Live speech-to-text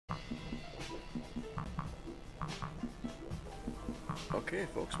Okay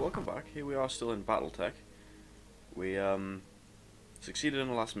folks, welcome back. Here we are still in Battletech. We succeeded in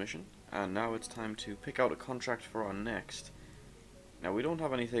the last mission, and now it's time to pick out a contract for our next. Now we don't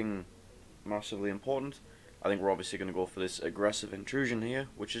have anything massively important. I think we're obviously going to go for this aggressive intrusion here,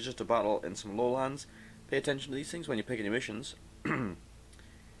 which is just a battle in some lowlands. Pay attention to these things when you're picking your missions.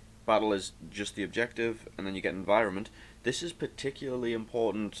 Battle is just the objective, and then you get environment. This is particularly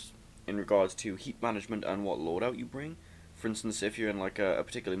important in regards to heat management and what loadout you bring. For instance, if you're in like a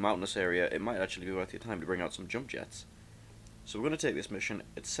particularly mountainous area, it might actually be worth your time to bring out some jump jets. So we're going to take this mission.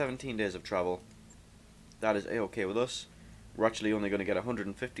 It's 17 days of travel. That is a-okay with us. We're actually only going to get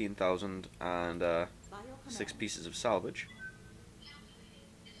 115,000 and 6 pieces of salvage.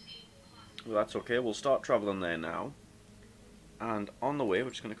 Well, that's okay. We'll start traveling there now. And on the way, we're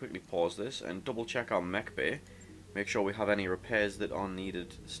just going to quickly pause this and double check our mech bay. Make sure we have any repairs that are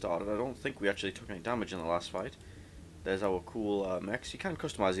needed started. I don't think we actually took any damage in the last fight. There's our cool mechs. You can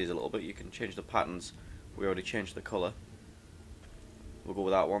customize these a little bit. You can change the patterns. We already changed the color. We'll go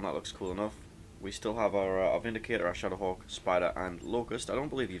with that one. That looks cool enough. We still have our Vindicator, our Shadowhawk, Spider, and Locust. I don't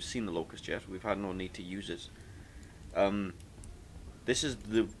believe you've seen the Locust yet. We've had no need to use it. This is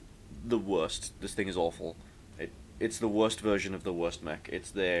the worst. This thing is awful. It's the worst version of the worst mech. It's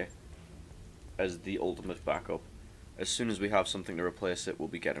there as the ultimate backup. As soon as we have something to replace it, we'll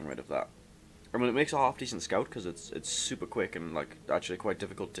be getting rid of that. I mean, it makes a half-decent scout because it's super quick and like actually quite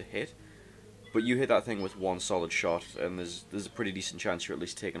difficult to hit. But you hit that thing with one solid shot, and there's a pretty decent chance you're at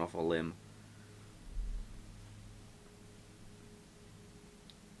least taking off a limb.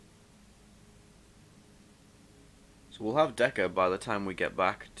 So we'll have Decker by the time we get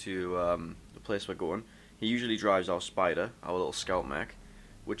back to the place we're going. He usually drives our Spider, our little scout mech,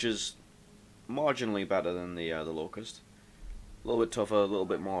 which is marginally better than the Locust. A little bit tougher, a little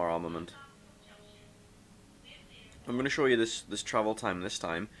bit more armament. I'm going to show you this travel time this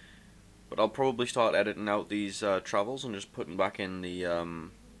time, but I'll probably start editing out these travels and just putting back in the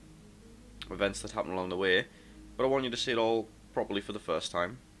events that happen along the way. But I want you to see it all properly for the first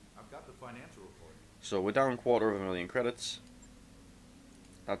time. I've got the financial report. So we're down 250,000 credits.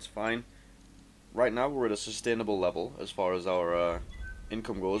 That's fine. Right now we're at a sustainable level as far as our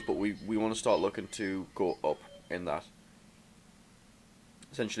income goes, but we want to start looking to go up in that.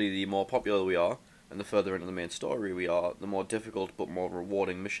 Essentially, the more popular we are, and the further into the main story we are, the more difficult but more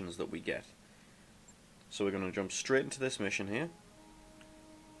rewarding missions that we get. So we're going to jump straight into this mission here.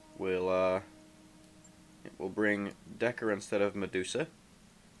 We'll bring Decker instead of Medusa.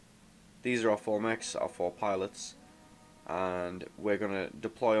 These are our 4 mechs, our 4 pilots, and we're going to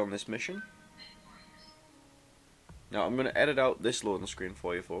deploy on this mission. Now I'm going to edit out this loading screen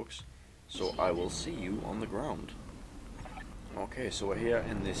for you folks, so I will see you on the ground. Okay, so we're here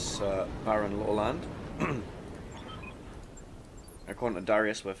in this barren lowland. According to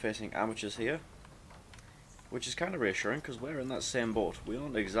Darius, we're facing amateurs here, which is kind of reassuring because we're in that same boat. We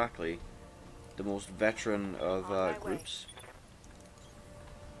aren't exactly the most veteran of groups.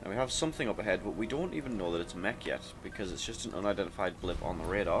 Now we have something up ahead, but we don't even know that it's a mech yet because it's just an unidentified blip on the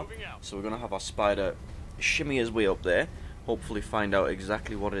radar. So we're going to have our Spider shimmy his way up there, hopefully find out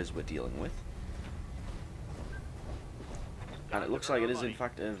exactly what it is we're dealing with. And it looks like it is in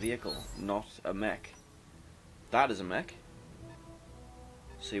fact a vehicle, not a mech. That is a mech.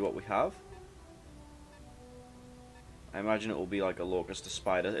 See what we have. I imagine it will be like a Locust, a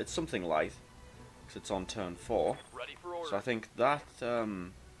Spider. It's something light, because it's on turn 4. So I think that, yeah,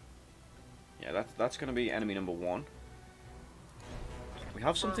 that's going to be enemy number 1. We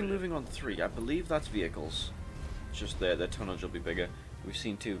have something moving on 3. I believe that's vehicles. It's just their tonnage will be bigger. We've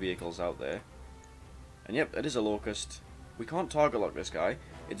seen 2 vehicles out there. And yep, it is a Locust. We can't target lock this guy.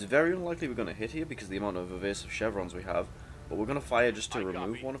 It's very unlikely we're going to hit here because of the amount of evasive chevrons we have. But we're going to fire just to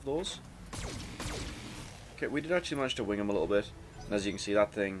remove one of those. Okay, we did actually manage to wing him a little bit. And as you can see,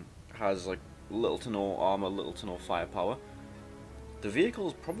 that thing has like little to no armor, little to no firepower. The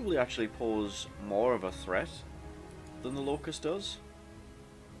vehicles probably actually pose more of a threat than the Locust does.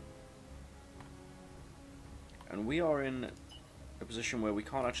 And we are in a position where we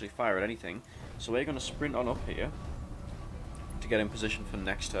can't actually fire at anything. So we're going to sprint on up here to get in position for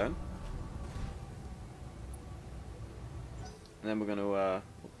next turn. And then we're going to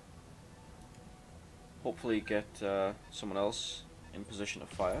hopefully get someone else in position to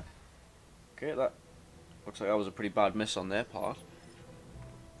fire. Okay, that looks like that was a pretty bad miss on their part.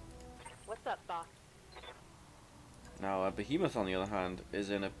 What's up, boss? Now, Behemoth, on the other hand, is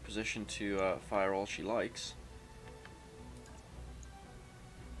in a position to fire all she likes.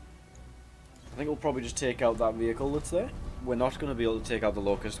 I think we'll probably just take out that vehicle that's there. We're not going to be able to take out the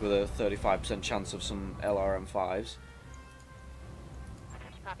Locust with a 35% chance of some LRM5s.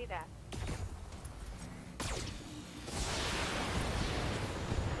 Copy that.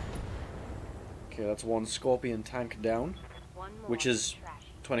 Okay, that's one Scorpion tank down, One more. which is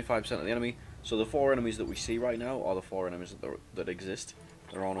 25% of the enemy. So the 4 enemies that we see right now are the 4 enemies that exist.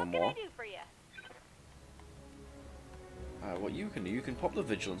 There are no What more. can I do for you? What you can do, you can pop the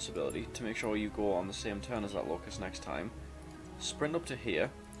Vigilance ability to make sure you go on the same turn as that Locust next time. Sprint up to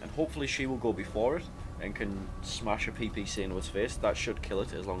here, and hopefully she will go before it and can smash a PPC into its face. That should kill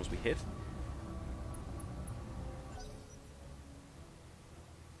it as long as we hit.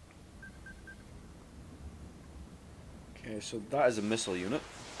 Okay, so that is a missile unit.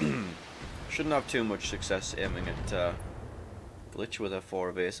 Shouldn't have too much success aiming at Glitch with her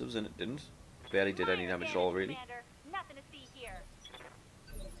 4 evasives, and it didn't. Barely did any damage at all, really. Nothing to see here.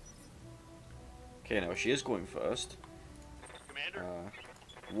 Okay, now she is going first. Commander.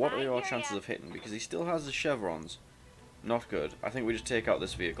 What are your chances of hitting? Because he still has the chevrons. Not good. I think we just take out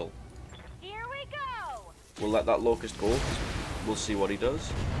this vehicle. Here we go. We'll let that Locust go. We'll see what he does.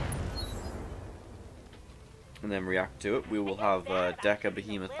 And then react to it. We will have Deca,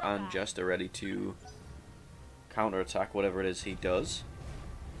 Behemoth, and Jester ready to counter-attack whatever it is he does.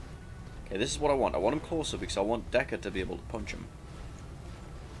 Okay, this is what I want. I want him closer because I want Deca to be able to punch him.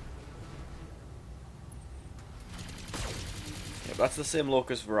 Yeah, that's the same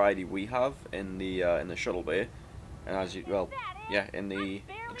Locust variety we have in the shuttle bay, and as you in the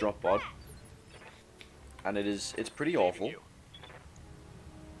drop pod, and it's pretty awful.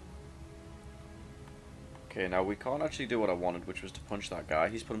 Okay, now we can't actually do what I wanted, which was to punch that guy.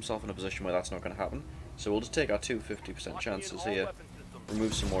 He's put himself in a position where that's not going to happen. So we'll just take our 50% chances here.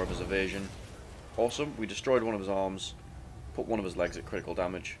 Remove some more of his evasion. Awesome, we destroyed one of his arms. Put one of his legs at critical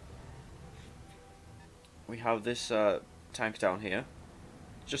damage. We have this tank down here.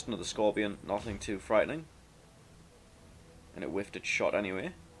 Just another Scorpion, nothing too frightening. And it whiffed its shot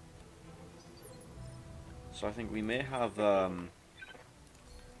anyway. So I think we may have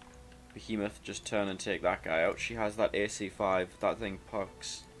Behemoth just turn and take that guy out. She has that AC5. That thing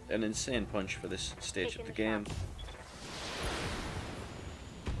packs an insane punch for this stage of the game.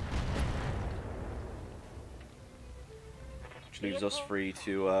 Which leaves us free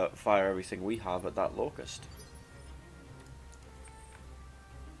to fire everything we have at that Locust.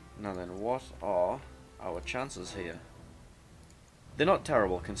 Now then, what are our chances here? They're not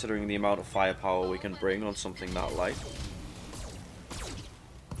terrible considering the amount of firepower we can bring on something that light.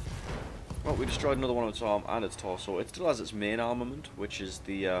 Well, we destroyed another one of its arm and its torso. It still has its main armament, which is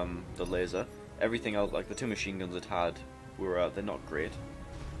the laser. Everything else, like the 2 machine guns it had, they're not great.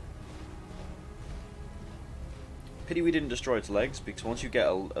 Pity we didn't destroy its legs, because once you get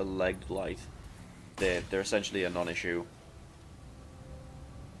a legged light, they're essentially a non-issue.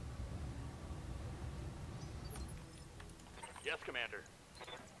 Yes, Commander.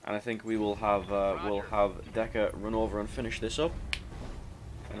 And I think we will have Deca run over and finish this up.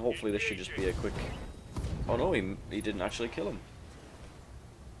 And hopefully this should just be a quick... Oh no, he didn't actually kill him.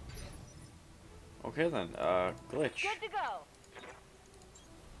 Okay then, Glitch. Good to go.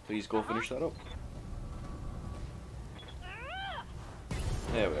 Please go finish that up.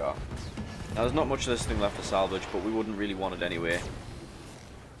 There we are. Now there's not much of this thing left to salvage, but we wouldn't really want it anyway.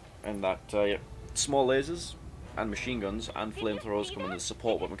 And that, yeah. Small lasers and machine guns and flamethrowers come in the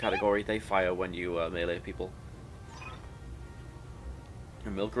support weapon category. They fire when you melee people. A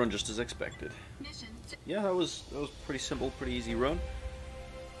milk run just as expected. Yeah, that was pretty simple, pretty easy run.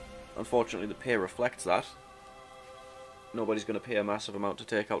 Unfortunately, the pay reflects that. Nobody's going to pay a massive amount to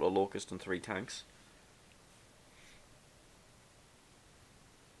take out a Locust and 3 tanks.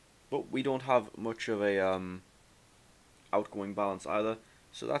 But we don't have much of a outgoing balance either,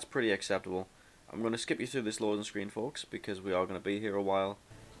 so that's pretty acceptable. I'm going to skip you through this loading screen, folks, because we are going to be here a while,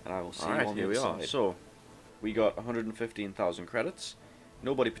 and I will see you on the other side. So, we got 115,000 credits.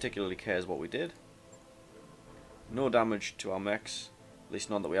 Nobody particularly cares what we did. No damage to our mechs, at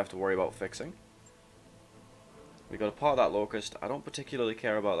least none that we have to worry about fixing. We got a part of that Locust. I don't particularly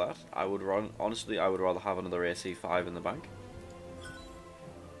care about that. Honestly, I would rather have another AC5 in the bank.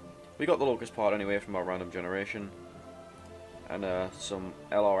 We got the Locust part anyway from our random generation. And some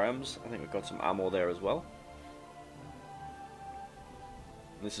LRMs. I think we've got some ammo there as well.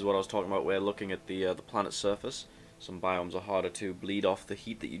 And this is what I was talking about. We're looking at the planet's surface. Some biomes are harder to bleed off the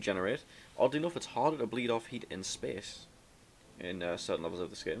heat that you generate. Oddly enough, it's harder to bleed off heat in space in certain levels of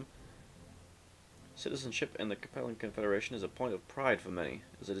this game. Citizenship in the Capellan Confederation is a point of pride for many,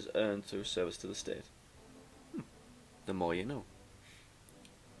 as it is earned through service to the state. The more you know.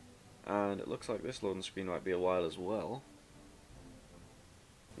 And it looks like this loading screen might be a while as well.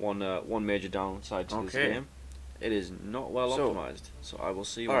 One major downside to this game it is not well optimized. So I will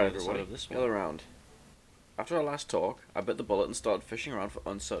see you on the other side of this one. Gather around. After our last talk, I bit the bullet and started fishing around for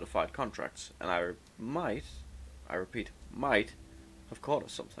uncertified contracts, and I repeat, might have caught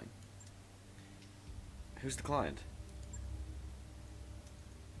us something. Who's the client?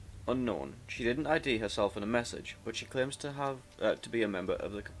 Unknown. She didn't ID herself in a message, but she claims to have to be a member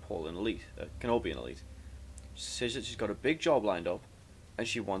of the Canopian elite. She says that she's got a big job lined up, and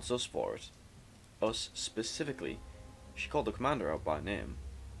she wants us for it. Us specifically. She called the commander out by name.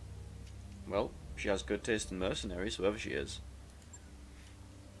 Well, she has good taste in mercenaries, whoever she is.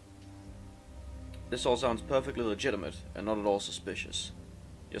 This all sounds perfectly legitimate and not at all suspicious.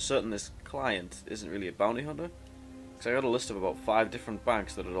 You're certain this client isn't really a bounty hunter? Because I got a list of about 5 different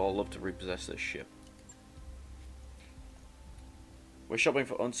banks that would all love to repossess this ship. We're shopping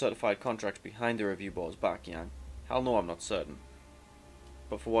for uncertified contracts behind the review board's back, Yang. Hell no, I'm not certain.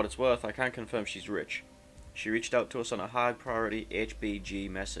 But for what it's worth, I can confirm she's rich. She reached out to us on a high priority HBG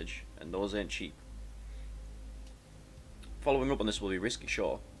message, and those ain't cheap. Following up on this will be risky,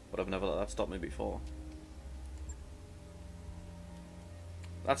 sure, but I've never let that stop me before.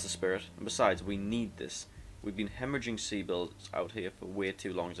 That's the spirit, and besides, we need this. We've been hemorrhaging sea bills out here for way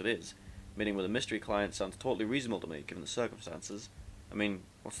too long as it is. Meeting with a mystery client sounds totally reasonable to me, given the circumstances. I mean,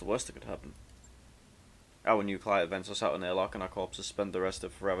 what's the worst that could happen? Our new client vents us out in airlock and our corpses spend the rest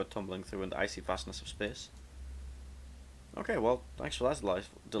of forever tumbling through in the icy vastness of space. Okay, well, thanks for that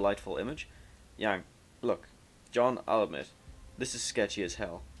delightful image. Yang, look, John, I'll admit, this is sketchy as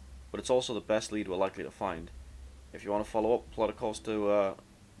hell, but it's also the best lead we're likely to find. If you want to follow up, plot a course to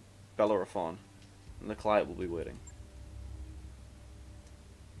Bellerophon, and the client will be waiting.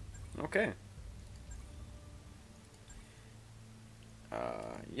 Okay.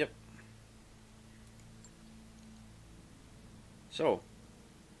 Yep. So,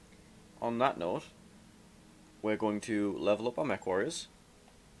 on that note, we're going to level up our mech warriors.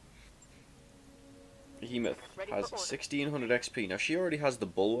 Behemoth has 1600 XP. Now she already has the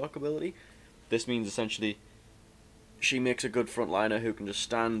bulwark ability. This means essentially she makes a good frontliner who can just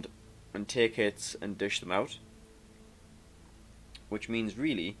stand and take hits and dish them out. Which means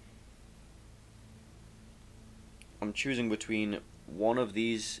really I'm choosing between one of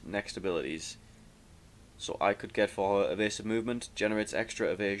these next abilities. So I could get for her evasive movement, generates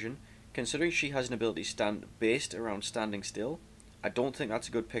extra evasion. Considering she has an ability based around standing still, I don't think that's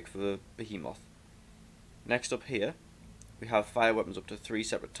a good pick for the Behemoth. Next up here, we have fire weapons up to 3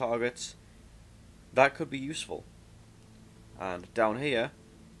 separate targets. That could be useful. And down here,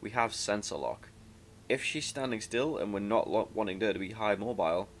 we have sensor lock. If she's standing still and we're not wanting her to be high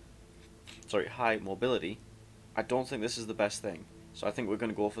mobility, I don't think this is the best thing. So I think we're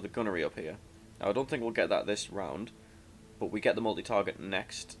going to go for the gunnery up here. Now I don't think we'll get that this round, but we get the multi-target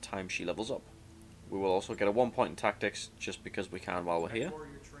next time she levels up. We will also get a 1 point in tactics just because we can while we're here.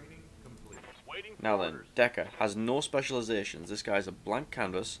 Now then, Decker has no specializations. This guy's a blank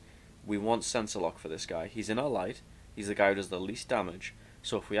canvas. We want sensor lock for this guy. He's in our light. He's the guy who does the least damage.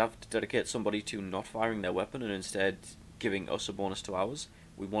 So if we have to dedicate somebody to not firing their weapon and instead giving us a bonus to ours,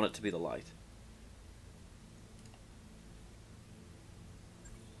 we want it to be the light.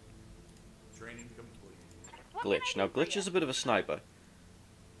 Training complete. Glitch. Now Glitch is a bit of a sniper,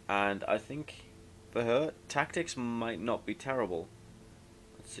 and I think for her tactics might not be terrible.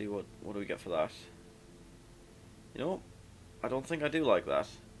 Let's see what do we get for that. You know, I don't think I do like that.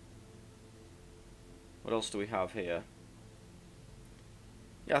 What else do we have here?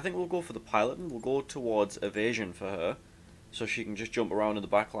 Yeah, I think we'll go for the piloting. We'll go towards evasion for her, so she can just jump around in the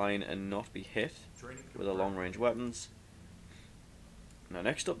back line and not be hit with her long range weapons. Now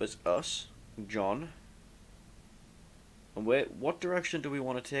next up is us, John. And what direction do we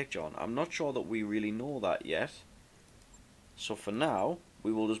want to take John? I'm not sure that we really know that yet. So for now,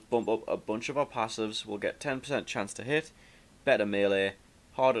 we will just bump up a bunch of our passives. We'll get 10% chance to hit, better melee,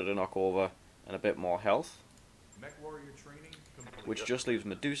 harder to knock over, and a bit more health. Mech warrior training complete. Which just leaves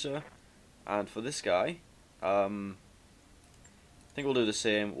Medusa. And for this guy, I think we'll do the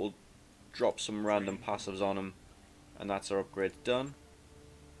same. We'll drop some random passives on him, and that's our upgrade done.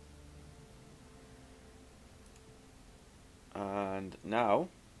 And now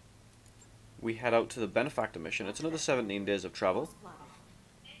we head out to the Benefactor mission. It's another 17 days of travel.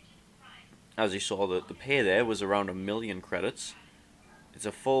 As you saw, the pay there was around 1 million credits. It's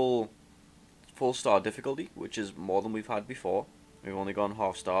a full star difficulty, which is more than we've had before. We've only gone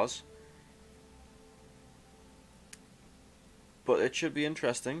half stars. But it should be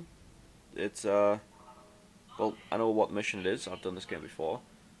interesting. It's well, I know what mission it is. I've done this game before.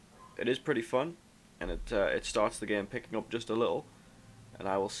 It is pretty fun, and it starts the game picking up just a little. And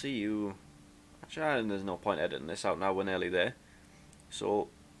I will see you Actually, there's no point editing this out now, we're nearly there. So,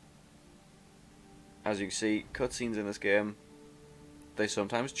 as you can see, cutscenes in this game, they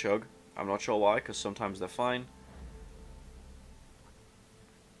sometimes chug. I'm not sure why, because sometimes they're fine.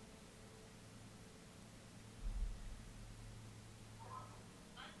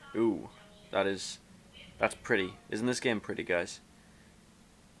 Ooh, that's pretty. Isn't this game pretty, guys?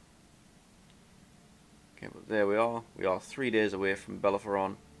 Okay, but there we are. We are 3 days away from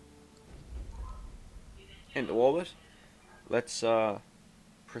Battletech into orbit. Let's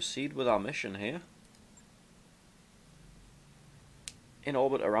proceed with our mission here. In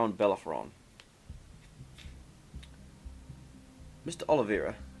orbit around Battletech. Mr.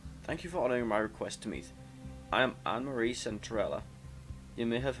 Oliveira, thank you for honouring my request to meet. I am Anne-Marie Centrella. You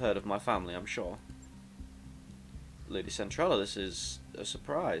may have heard of my family, I'm sure. Lady Centrella, this is a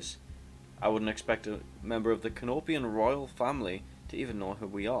surprise. I wouldn't expect a member of the Canopian royal family to even know who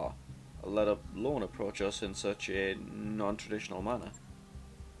we are, let alone approach us in such a non-traditional manner.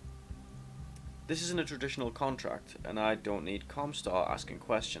 This isn't a traditional contract, and I don't need Comstar asking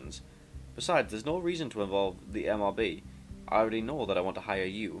questions. Besides, there's no reason to involve the MRB. I already know that I want to hire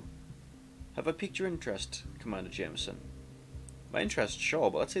you. Have I piqued your interest, Commander Jameson? My interest,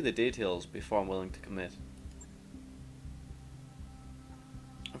 sure, but let's see the details before I'm willing to commit.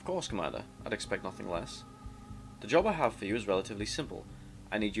 Of course, Commander. I'd expect nothing less. The job I have for you is relatively simple.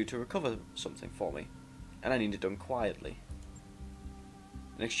 I need you to recover something for me, and I need it done quietly.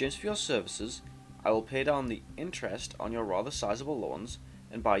 In exchange for your services, I will pay down the interest on your rather sizable loans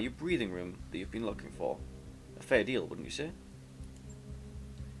and buy you breathing room that you've been looking for. A fair deal, wouldn't you say?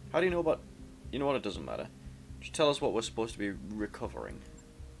 How do you know about... You know what, it doesn't matter. Just tell us what we're supposed to be recovering.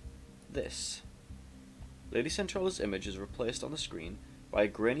 This. Lady Centralla's image is replaced on the screen by a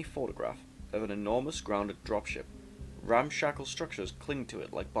grainy photograph of an enormous grounded dropship. Ramshackle structures cling to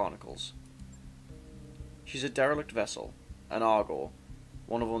it like barnacles. She's a derelict vessel, an Argo,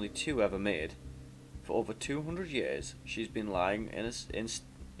 one of only 2 ever made. For over 200 years, she's been lying in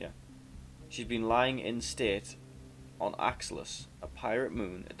state on Axelis, a pirate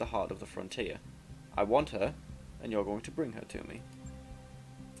moon at the heart of the frontier. I want her, and you're going to bring her to me.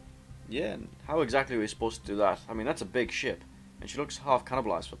 Yeah, and how exactly are we supposed to do that? I mean, that's a big ship, and she looks half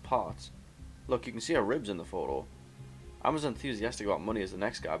cannibalized for parts. Look, you can see her ribs in the photo. I'm as enthusiastic about money as the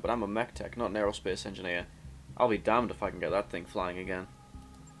next guy, but I'm a mech tech, not an aerospace engineer. I'll be damned if I can get that thing flying again.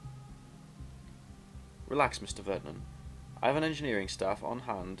 Relax, Mr. Vernon. I have an engineering staff on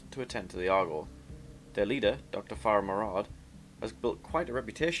hand to attend to the Argo. Their leader, Dr. Farah Marad, has built quite a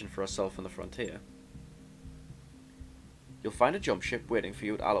reputation for herself on the frontier. You'll find a jump ship waiting for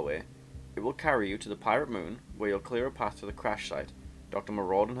you at Alloway. It will carry you to the pirate moon, where you'll clear a path to the crash site. Dr.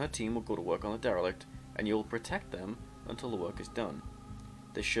 Marad and her team will go to work on the derelict, and you'll protect them until the work is done.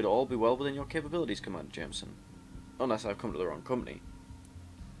 This should all be well within your capabilities, Commander Jameson. Unless I've come to the wrong company.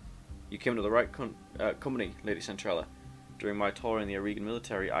 You came to the right company, Lady Centrella. During my tour in the Aregan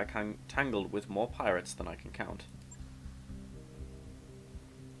military, I tangled with more pirates than I can count.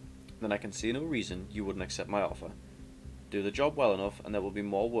 Then I can see no reason you wouldn't accept my offer. Do the job well enough, and there will be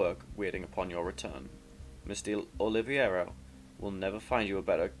more work waiting upon your return. Mr. Oliveira will never find you a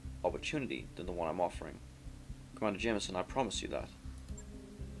better opportunity than the one I'm offering. Commander Jameson, I promise you that.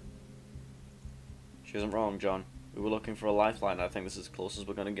 She isn't wrong, John. We were looking for a lifeline, and I think this is as close as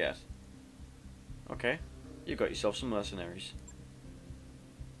we're going to get. Okay, you got yourself some mercenaries.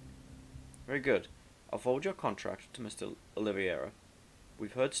 Very good. I'll forward your contract to Mr. Oliveira.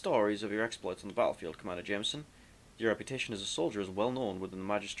 We've heard stories of your exploits on the battlefield, Commander Jameson. Your reputation as a soldier is well known within the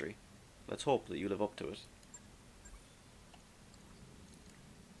Magistry. Let's hope that you live up to it.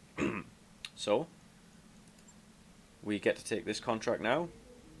 So, we get to take this contract now.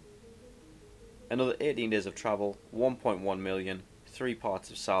 Another 18 days of travel, 1.1 million, 3 parts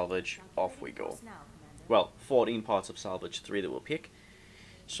of salvage, off we go. Well, 14 parts of salvage, 3 that we'll pick.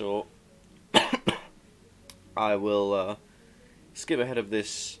 So, I will skip ahead of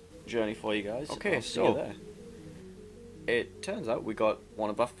this journey for you guys. Okay, so it turns out we got one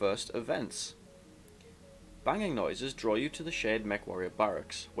of our first events. Banging noises draw you to the shared mech warrior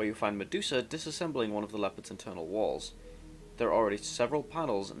barracks, where you find Medusa disassembling one of the leopard's internal walls. There are already several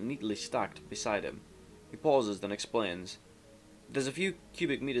panels neatly stacked beside him. He pauses, then explains. There's a few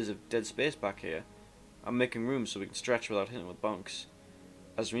cubic meters of dead space back here. I'm making room so we can stretch without hitting with bunks.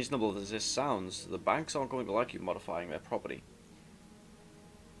 As reasonable as this sounds, the banks aren't going to like you modifying their property.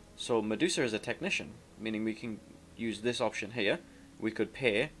 So Medusa is a technician, meaning we can use this option here. We could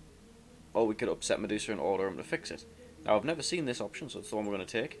pay, or we could upset Medusa and order him to fix it. Now I've never seen this option, so it's the one we're going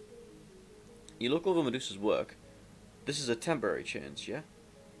to take. You look over Medusa's work. This is a temporary change, yeah?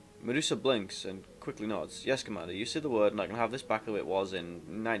 Medusa blinks and quickly nods. Yes, Commander, you see the word and I can have this back the way it was in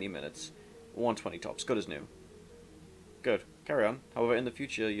 90 minutes. 120 tops, good as new. Good, carry on. However, in the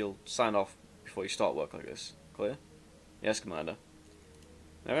future you'll sign off before you start work like this. Clear? Yes, Commander.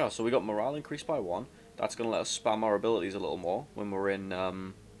 There we are, so we got morale increased by 1. That's going to let us spam our abilities a little more when we're in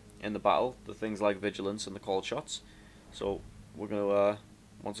the battle. The things like vigilance and the call shots. So we're going to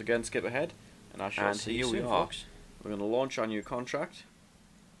once again skip ahead, and I shall see you soon, folks. We're going to launch our new contract.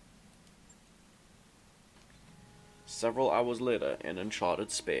 Several hours later in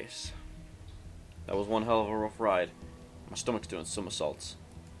uncharted space. That was one hell of a rough ride. My stomach's doing somersaults.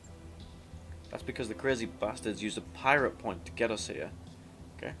 That's because the crazy bastards used a pirate point to get us here.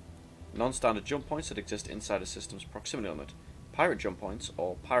 Okay? Non-standard jump points that exist inside a system's proximity limit. Pirate jump points,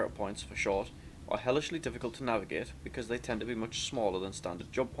 or pirate points for short, are hellishly difficult to navigate because they tend to be much smaller than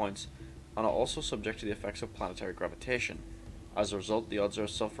standard jump points and are also subject to the effects of planetary gravitation. As a result, the odds of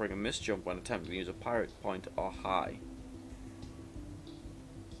suffering a misjump when attempting to use a pirate point are high.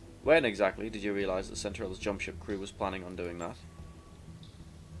 When exactly did you realise that Centrale's jump ship crew was planning on doing that?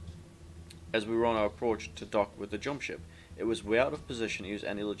 As we were on our approach to dock with the jump ship, it was way out of position to use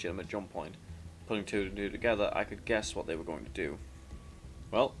any legitimate jump point. Putting two and two together, I could guess what they were going to do.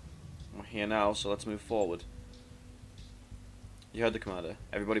 Well, we're here now, so let's move forward. You heard the commander.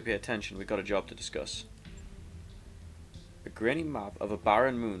 Everybody pay attention, we've got a job to discuss. A grainy map of a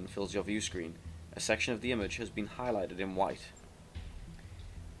barren moon fills your view screen. A section of the image has been highlighted in white.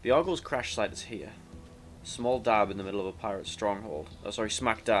 The Argo's crash site is here. A small dab in the middle of a pirate stronghold.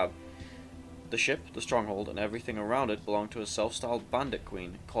 Smack dab. The ship, the stronghold, and everything around it belong to a self-styled bandit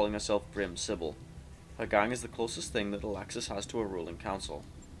queen, calling herself Grim Sybil. Her gang is the closest thing that Alaxis has to a ruling council.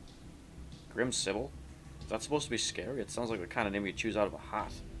 Grim Sybil? Is that supposed to be scary? It sounds like the kind of name you choose out of a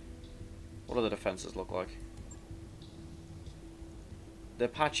hat. What do the defenses look like? They're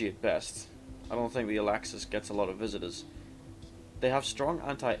patchy at best. I don't think the Alaxis gets a lot of visitors. They have strong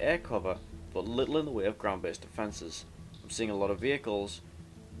anti-air cover, but little in the way of ground-based defenses. I'm seeing a lot of vehicles,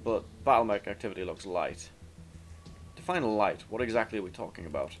 but Battletech activity looks light. Define light. What exactly are we talking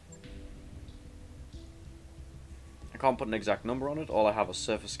about? I can't put an exact number on it. All I have are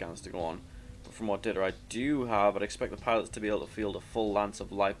surface scans to go on. But from what data I do have, I'd expect the pilots to be able to field a full lance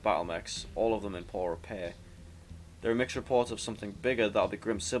of light battlemechs, all of them in poor repair. There are mixed reports of something bigger that'll be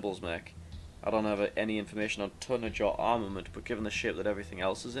Grim Sybil's mech. I don't have any information on tonnage or armament, but given the shape that everything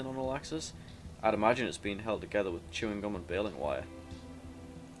else is in on Alaxis, I'd imagine it's being held together with chewing gum and baling wire.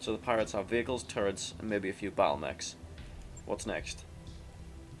 So the pirates have vehicles, turrets, and maybe a few battle mechs. What's next?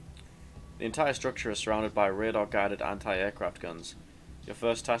 The entire structure is surrounded by radar-guided anti-aircraft guns. Your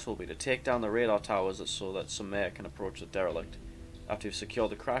first task will be to take down the radar towers so that some air can approach the derelict. After you've secured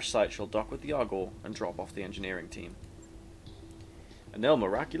the crash site, you'll dock with the Argo and drop off the engineering team. And they'll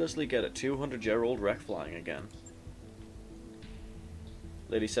miraculously get a 200-year-old wreck flying again.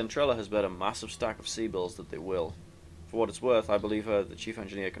 Lady Centrella has bet a massive stack of sea-bills that they will. For what it's worth, I believe her, the chief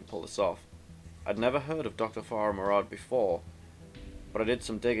engineer, can pull this off. I'd never heard of Dr. Farah Murad before, but I did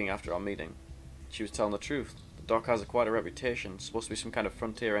some digging after our meeting. She was telling the truth. The doc has quite a reputation, supposed to be some kind of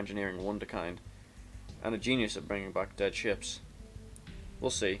frontier engineering wonderkind, and a genius at bringing back dead ships.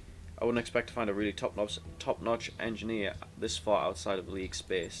 We'll see. I wouldn't expect to find a really top-notch engineer this far outside of League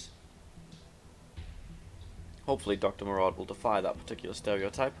space. Hopefully Dr. Murad will defy that particular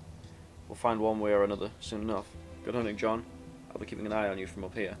stereotype. We'll find one way or another soon enough. Good hunting, John. I'll be keeping an eye on you from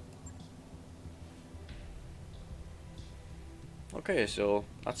up here. Okay, so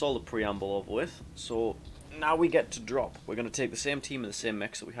that's all the preamble over with. So now we get to drop. We're going to take the same team and the same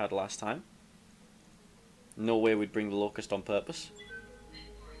mix that we had last time. No way we'd bring the Locust on purpose.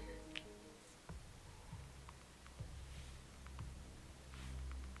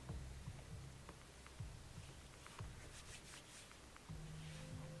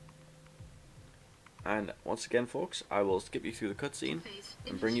 And once again, folks, I will skip you through the cutscene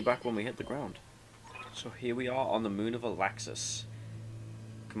and bring you back when we hit the ground. So here we are on the moon of Alaxis.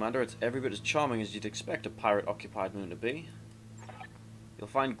 Commander, it's every bit as charming as you'd expect a pirate-occupied moon to be. You'll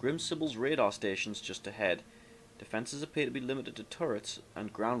find Grim Sybil's radar stations just ahead. Defences appear to be limited to turrets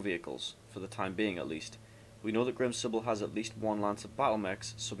and ground vehicles, for the time being at least. We know that Grim Sybil has at least one lance of battle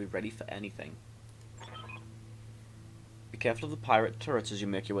mechs, so be ready for anything. Be careful of the pirate turrets as you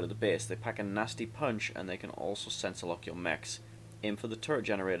make your way to the base. They pack a nasty punch and they can also sensor lock your mechs. Aim for the turret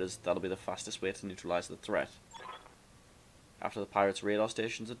generators, that'll be the fastest way to neutralize the threat. After the pirates' radar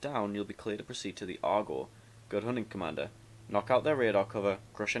stations are down, you'll be clear to proceed to the Argo. Good hunting, Commander. Knock out their radar cover,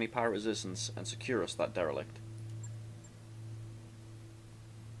 crush any pirate resistance, and secure us that derelict.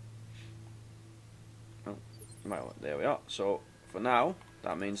 Oh, well, there we are. So, for now,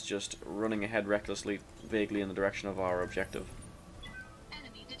 That means just running ahead recklessly, vaguely in the direction of our objective.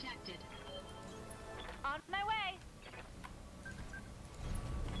 Enemy detected. On my way.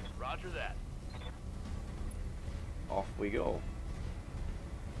 Roger that. Off we go.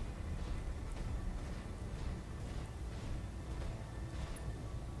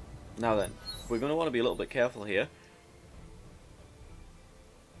 Now then, we're going to want to be a little bit careful here.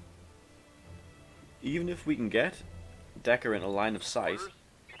 Even if we can get Decker in a line of sight Orders?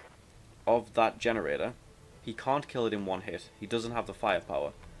 of that generator, he can't kill it in one hit. He doesn't have the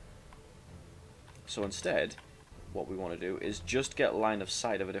firepower. So instead, what we want to do is just get line of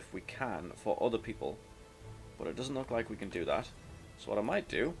sight of it if we can for other people. But it doesn't look like we can do that. So what I might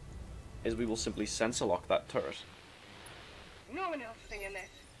do is we will simply sensor lock that turret. No one else singing this.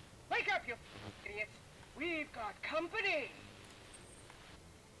 Wake up, you idiots. We've got company.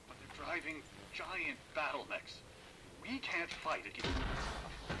 But they're driving giant battle mechs. We can't fight against them.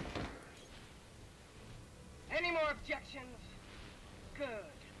 Any more objections? Good.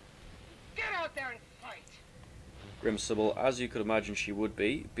 Get out there and fight. Grim Sybil, as you could imagine she would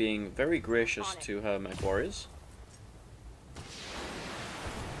be, being very gracious to her mech warriors.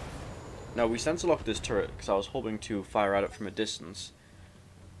 Now we sensor locked this turret because I was hoping to fire at it from a distance,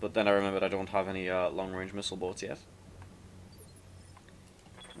 but then I remembered I don't have any long range missile boats yet.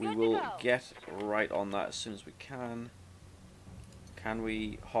 We Good to will go. get right on that as soon as we can. Can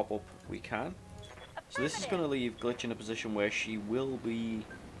we hop up? We can. So this is going to leave Glitch in a position where she will be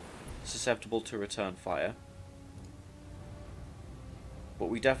susceptible to return fire. But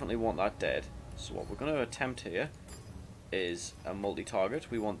we definitely want that dead. So what we're going to attempt here is a multi-target.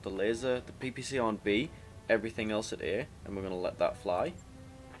 We want the laser, the PPC on B, everything else at A, and we're going to let that fly.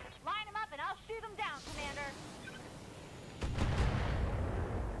 Line them up and I'll shoot them down, Commander.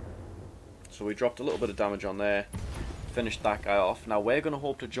 So we dropped a little bit of damage on there, finished that guy off. Now we're going to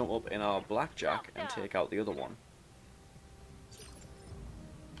hope to jump up in our blackjack and take out the other one.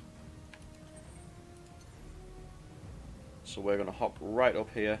 So we're going to hop right up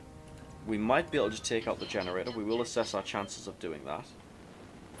here. We might be able to just take out the generator. We will assess our chances of doing that.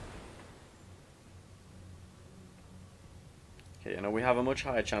 Okay, now we have a much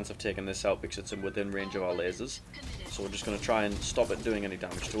higher chance of taking this out because it's within range of our lasers. So we're just going to try and stop it doing any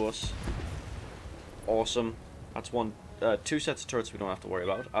damage to us. Awesome. That's two sets of turrets we don't have to worry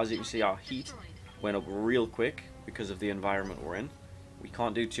about. As you can see, our heat went up real quick because of the environment we're in. We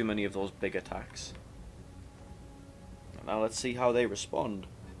can't do too many of those big attacks. Now let's see how they respond.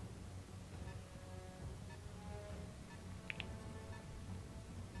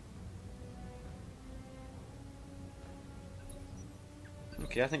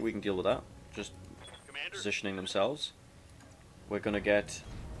 Okay, I think we can deal with that. Just Commander? positioning themselves. We're going to get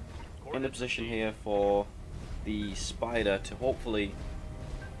in the Coordinates position received. here for the spider to hopefully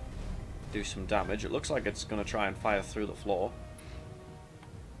do some damage. It looks like it's going to try and fire through the floor.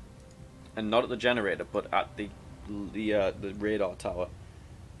 And not at the generator, but at the radar tower.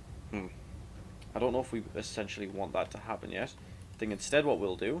 I don't know if we essentially want that to happen yet. I think instead what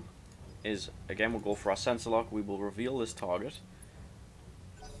we'll do is, again, we'll go for our sensor lock. We will reveal this target.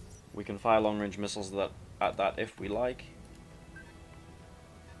 We can fire long range missiles at that if we like.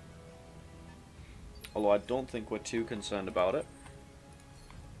 Although I don't think we're too concerned about it.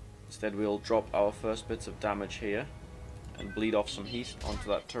 Instead we'll drop our first bits of damage here and bleed off some heat onto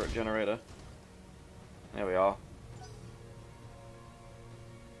that turret generator. There we are.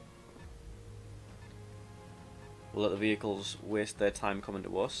 We'll let the vehicles waste their time coming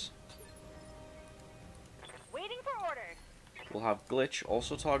to us. Waiting for orders. We'll have Glitch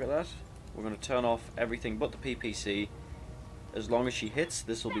also target that. We're going to turn off everything but the PPC. As long as she hits,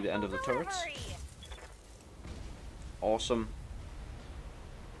 this will be the end of the turrets. Delivery. Awesome.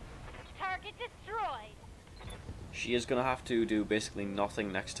 Target destroyed. She is going to have to do basically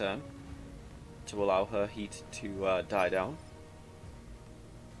nothing next turn to allow her heat to die down.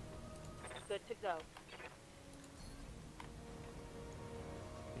 Good to go.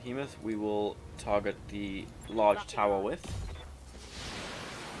 Behemoth we will target the large tower with.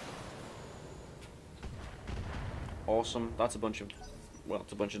 Awesome. That's a bunch of, well,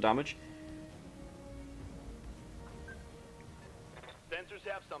 it's a bunch of damage. Sensors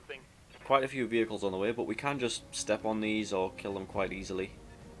have something. Quite a few vehicles on the way, but we can just step on these or kill them quite easily.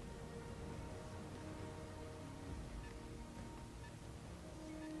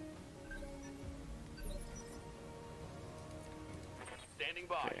 Standing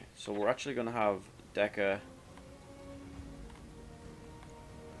by. Okay, so we're actually going to have Decker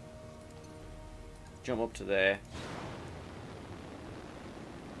jump up to there,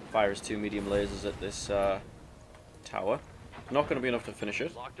 fire his two medium lasers at this tower. Not going to be enough to finish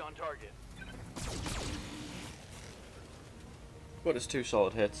it, Locked on target. but it's 2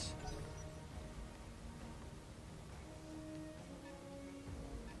 solid hits.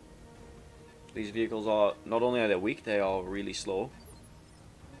 These vehicles are, not only are they weak, they are really slow.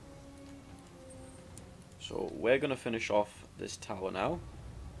 So we're going to finish off this tower now.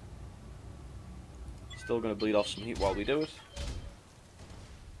 Still going to bleed off some heat while we do it.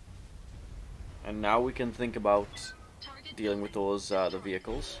 And now we can think about dealing with those the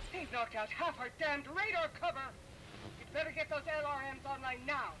vehicles. They've knocked out half our damned radar cover. You'd better get those LRMs online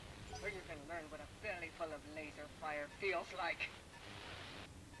now, or you can learn what a belly full of laser fire feels like.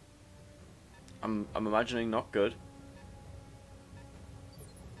 I'm imagining not good.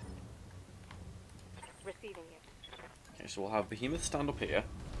 Receiving you. Okay, so we'll have Behemoth stand up here.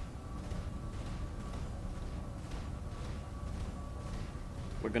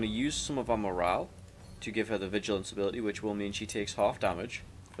 We're going to use some of our morale to give her the vigilance ability, which will mean she takes half damage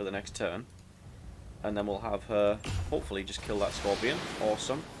for the next turn. And then we'll have her hopefully just kill that scorpion.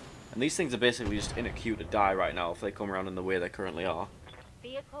 Awesome. And these things are basically just in a queue to die right now if they come around in the way they currently are.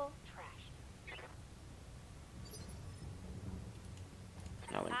 Vehicle trashed.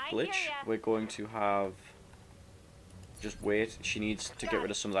 Now then, I Glitch, hear ya. we're going to have... Just wait, she needs to get rid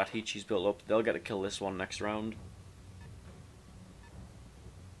of some of that heat she's built up. They'll get to kill this one next round.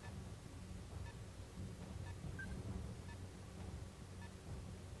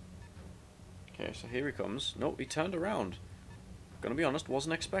 Okay, so here he comes. Nope, he turned around. Gonna be honest,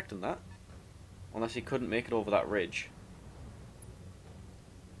 wasn't expecting that. Unless he couldn't make it over that ridge.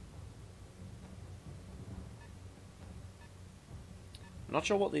 I'm not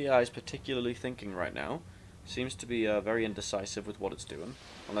sure what the AI is particularly thinking right now. Seems to be very indecisive with what it's doing.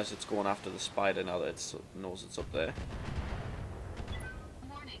 Unless it's going after the spider now that it knows it's up there.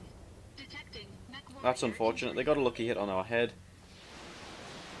 Warning. Detecting mech warrior That's unfortunate. They got a lucky hit on our head.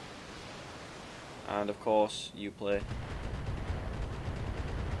 And of course, you play.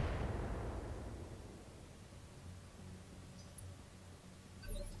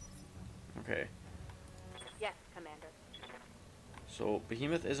 Okay. Yes, Commander. So,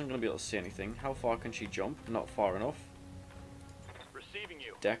 Behemoth isn't going to be able to see anything. How far can she jump? Not far enough. Receiving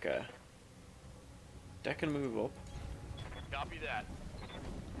you. Decker. Decker can move up. Copy that.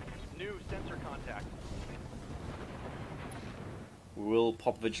 New sensor contact. We will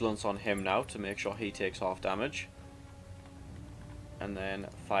pop Vigilance on him now to make sure he takes half damage. And then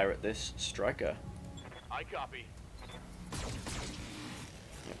fire at this Striker. I copy.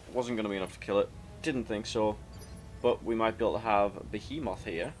 It wasn't going to be enough to kill it. Didn't think so. But we might be able to have Behemoth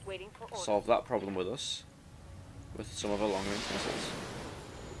here. Waiting for orders. Solve that problem with us. With some of our long range missiles.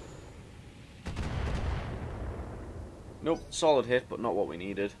 Nope, solid hit, but not what we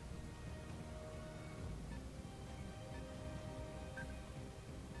needed.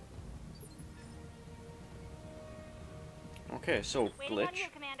 Okay, so Waiting on Glitch you,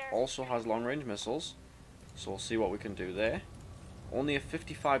 Commander. also has long range missiles. So we'll see what we can do there. Only a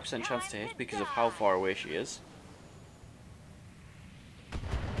 55% chance to hit because of how far away she is.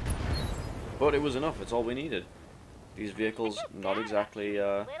 But it was enough, it's all we needed. These vehicles not exactly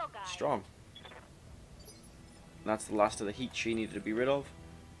strong. And that's the last of the heat she needed to be rid of.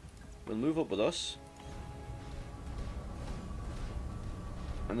 We'll move up with us.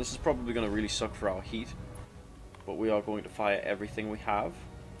 And this is probably going to really suck for our heat. But we are going to fire everything we have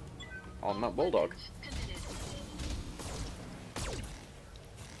on that Bulldog.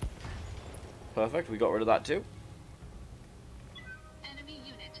 Perfect, we got rid of that too. Enemy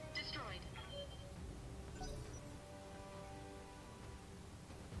unit destroyed.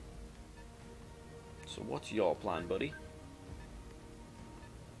 So what's your plan, buddy?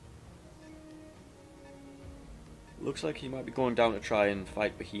 Looks like he might be going down to try and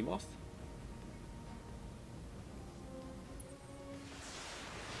fight Behemoth.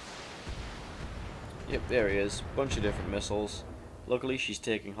 Yep, there he is. Bunch of different missiles. Luckily, she's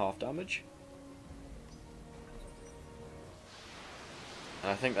taking half damage.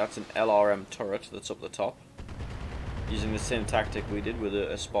 And I think that's an LRM turret that's up the top. Using the same tactic we did with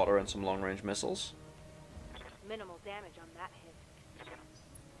a spotter and some long-range missiles. Minimal damage on that hit.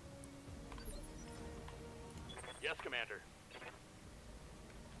 Yes, Commander.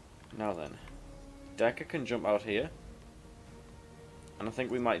 Now then. Decker can jump out here. And I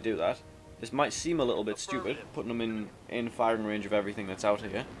think we might do that. This might seem a little bit stupid, putting him in firing range of everything that's out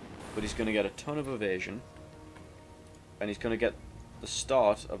here. But he's going to get a ton of evasion. And he's going to get the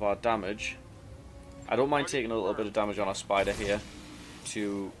start of our damage. I don't mind taking a little bit of damage on our spider here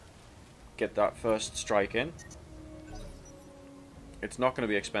to get that first strike in. It's not going to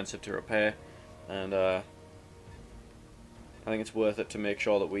be expensive to repair, and I think it's worth it to make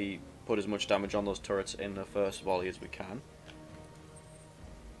sure that we put as much damage on those turrets in the first volley as we can.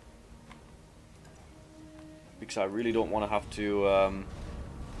 Because I really don't want to have to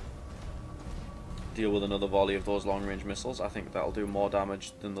deal with another volley of those long-range missiles. I think that'll do more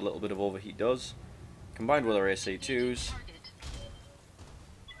damage than the little bit of overheat does. Combined with our AC-2s.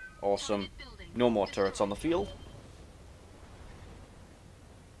 Awesome. No more turrets on the field.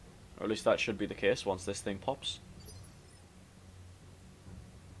 Or at least that should be the case once this thing pops.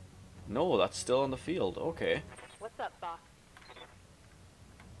 No, that's still on the field. Okay. What's up, boss?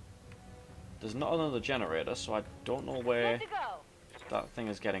 There's not another generator, so I don't know where Good to go. that thing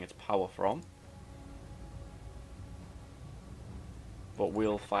is getting its power from. But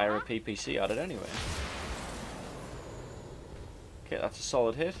we'll fire a PPC at it anyway. Okay, that's a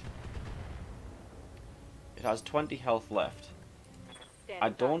solid hit. It has 20 health left. I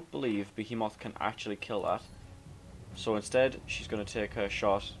don't believe Behemoth can actually kill that. So instead, she's going to take her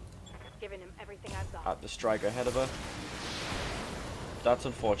shot Giving him everything I've got. at the striker ahead of her. That's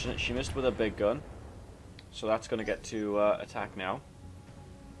unfortunate. She missed with a big gun. So that's going to get to attack now.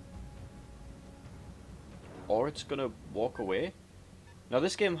 Or it's going to walk away. Now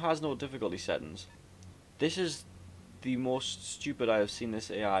this game has no difficulty settings. This is the most stupid I have seen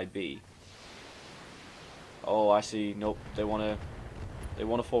this AI be. Oh, I see. Nope. They want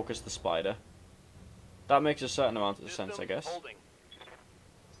to focus the spider. That makes a certain amount of sense, I guess. Holding.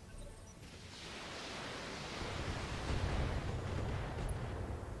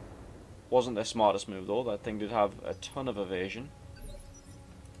 Wasn't their smartest move though. That thing did have a ton of evasion.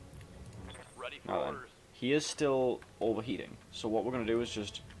 Ready for Now then, orders. he is still overheating. So what we're going to do is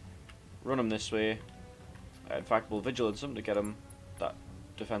just run him this way. In fact, we'll vigilance him to get him that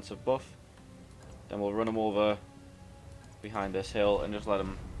defensive buff. Then we'll run him over behind this hill and just let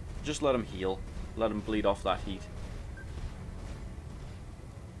him heal. Let him bleed off that heat.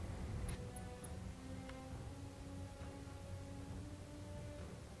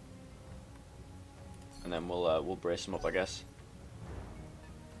 And then we'll brace him up, I guess.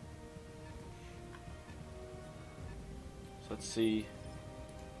 So let's see.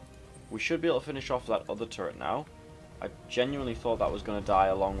 We should be able to finish off that other turret now. I genuinely thought that was going to die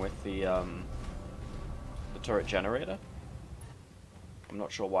along with the turret generator. I'm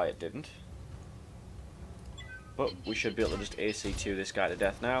not sure why it didn't. But we should be able to just AC2 this guy to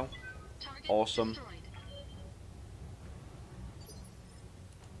death now. Awesome.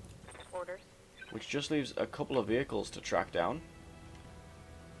 Orders. Which just leaves a couple of vehicles to track down.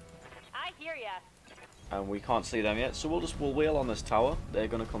 I hear ya. And we can't see them yet, so we'll wheel on this tower. They're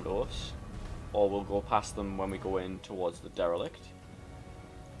going to come to us. Or we'll go past them when we go in towards the derelict.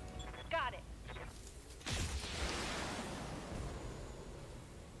 Got it.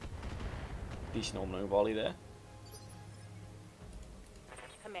 Decent old volley there.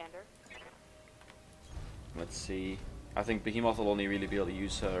 Commander. Let's see. I think Behemoth will only really be able to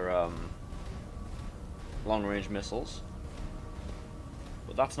use her long-range missiles.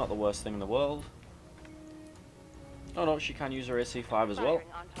 But that's not the worst thing in the world. Oh no, she can use her AC-5 as well. Firing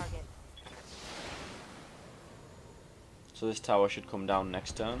on target. So this tower should come down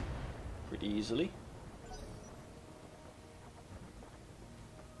next turn pretty easily.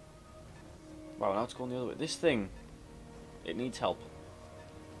 Wow, now it's going the other way. This thing, it needs help.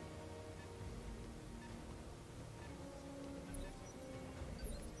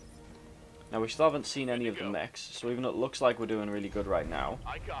 Now we still haven't seen any of the mechs, so even though it looks like we're doing really good right now,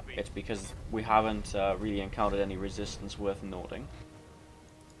 I copy. it's because we haven't really encountered any resistance worth noting.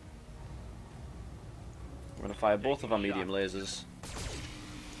 We're going to fire both of our medium lasers.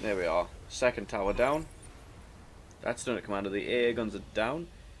 There we are. Second tower down. That's done it, Commander. The AA guns are down.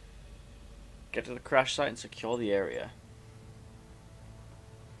 Get to the crash site and secure the area.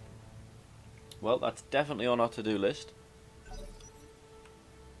 Well, that's definitely on our to-do list.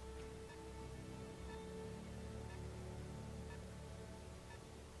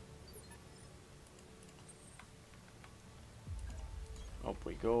 Up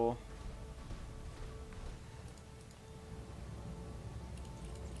we go.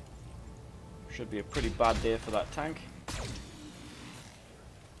 Should be a pretty bad day for that tank.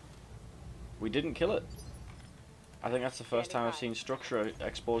 We didn't kill it. I think that's the first time I've seen structure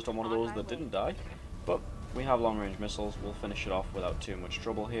exposed on one of those that didn't die. But we have long range missiles. We'll finish it off without too much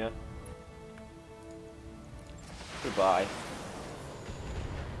trouble here. Goodbye.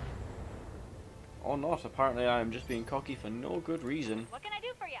 Or not. Apparently I am just being cocky for no good reason. What can I do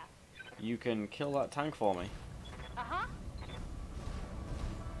for ya? You can kill that tank for me. Uh-huh.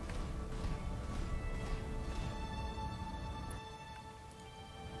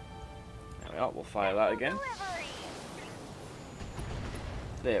 There we are. We'll fire that again. Delivery.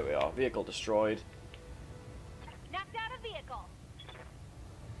 There we are. Vehicle destroyed. Knocked out a vehicle.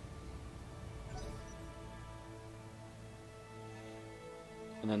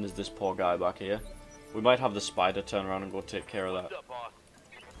 And then there's this poor guy back here. We might have the spider turn around and go take care of that. What's up, boss?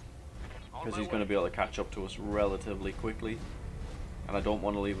 On Because my he's going to way. be able to catch up to us relatively quickly. And I don't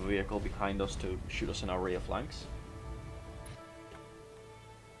want to leave a vehicle behind us to shoot us in our rear flanks.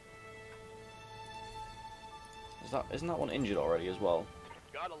 Isn't that one injured already as well?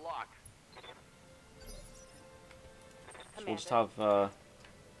 Got a lock. So we'll just have,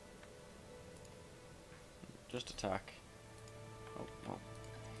 just attack. Oh, well.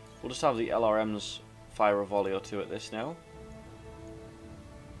 We'll just have the LRMs fire a volley or two at this now.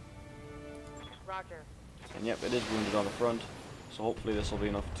 Roger. And yep, it is wounded on the front. So hopefully this will be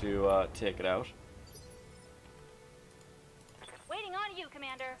enough to take it out. Waiting on you,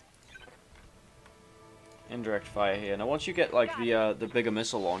 Commander. Indirect fire here. Now once you get like the bigger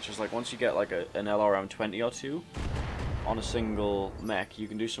missile launchers, like once you get like an LRM 20 or 2 on a single mech, you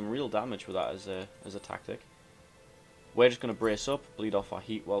can do some real damage with that as a tactic. We're just going to brace up, bleed off our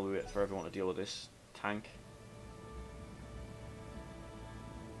heat while we wait for everyone to deal with this tank.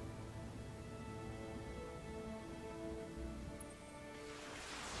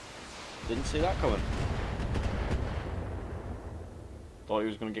 Didn't see that coming. Thought he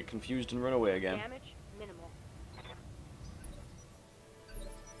was going to get confused and run away again. Damage minimal.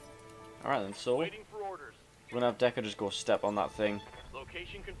 Alright then, so we're Waiting for orders. going to have Decker just go step on that thing.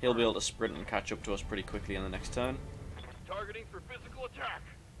 Location confirmed. He'll be able to sprint and catch up to us pretty quickly in the next turn. Targeting for physical attack.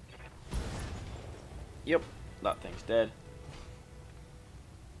 Yep, that thing's dead.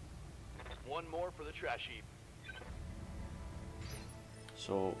 One more for the trash heap.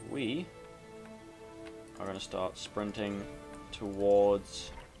 So we are going to start sprinting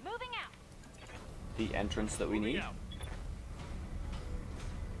towards Moving out. the entrance that we Moving need. out.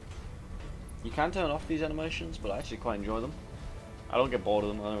 You can turn off these animations, but I actually quite enjoy them. I don't get bored of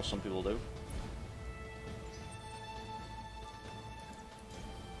them, I know some people do.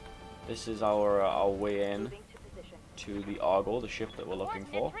 This is our way in Moving to position. to the Argo, the ship that we're looking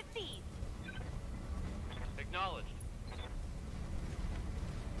for. Coordinates received. Acknowledged.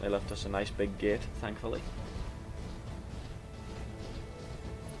 They left us a nice big gate, thankfully.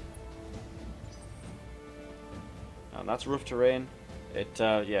 And that's rough terrain. It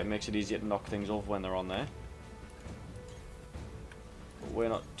yeah, it makes it easier to knock things off when they're on there. But we're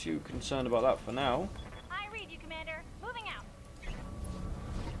not too concerned about that for now. I read you, Commander. Moving out.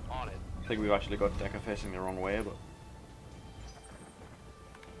 On it. I think we've actually got Decker facing the wrong way, but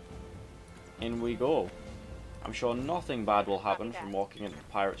in we go. I'm sure nothing bad will happen from walking into the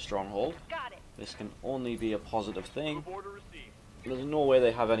pirate stronghold. Got it. This can only be a positive thing. Move order received. There's no way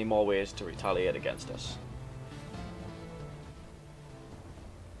they have any more ways to retaliate against us.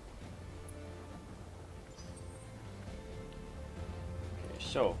 Okay,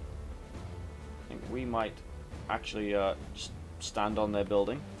 so I think we might actually just stand on their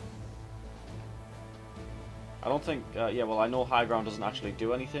building. I don't think, yeah, well I know high ground doesn't actually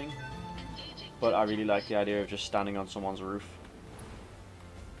do anything, Engaging. but I really like the idea of just standing on someone's roof.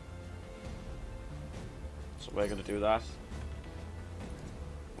 So we're going to do that.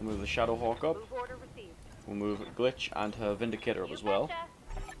 We'll move the Shadowhawk up. Move order received. We'll move Glitch and her Vindicator up You as well.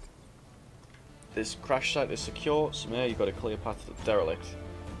 betcha. This crash site is secure, so now you've got a clear path to the derelict.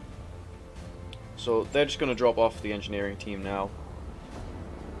 So they're just going to drop off the engineering team now.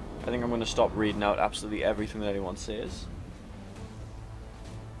 I think I'm going to stop reading out absolutely everything that anyone says.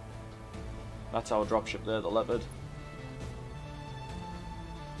 That's our dropship there, the Leopard.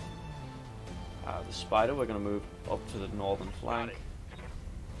 The Spider, we're going to move up to the northern flank.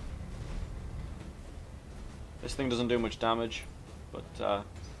 This thing doesn't do much damage, but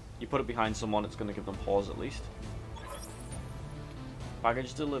you put it behind someone, it's going to give them pause at least.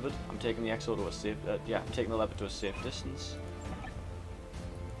 Package delivered. I'm taking the EXO to a safe, yeah, I'm taking the Leopard to a safe distance.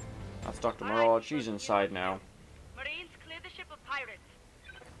 That's Dr. Mirage, she's inside now. Marines, clear the ship of pirates.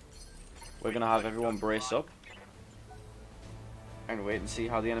 We're going to have everyone brace up and wait and see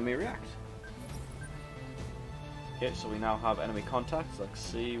how the enemy react. Okay, so we now have enemy contacts. Let's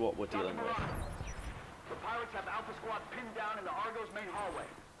see what we're dealing with. The pirates have Alpha Squad pinned down in the Argo's main hallway.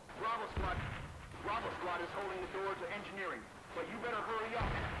 Bravo Squad is holding the door to engineering, but you better hurry up.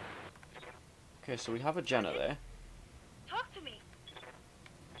 Okay, so we have a Jenna there. Talk to me.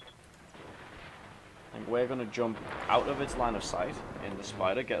 And we're going to jump out of its line of sight in the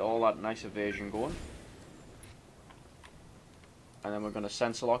Spider, get all that nice evasion going. And then we're going to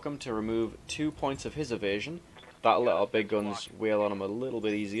sensor lock him to remove 2 points of his evasion. That'll let our big guns wheel on him a little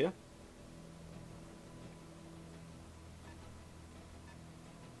bit easier.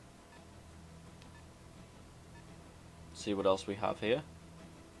 see what else we have here.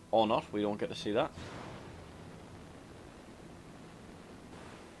 Or not, we don't get to see that.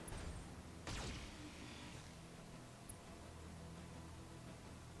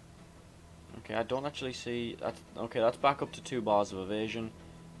 Okay, I don't actually see that. Okay, that's back up to 2 bars of evasion.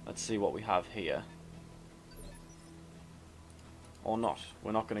 Let's see what we have here. Or not.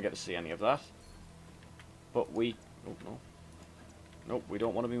 We're not going to get to see any of that. But we... Oh, no. Nope, we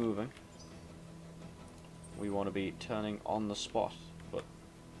don't want to be moving. We want to be turning on the spot. But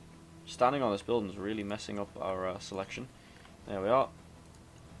standing on this building is really messing up our selection. There we are.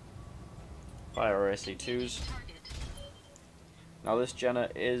 Fire our AC-2s. Now this Jenner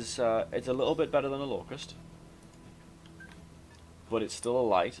is it's a little bit better than a Locust, but it's still a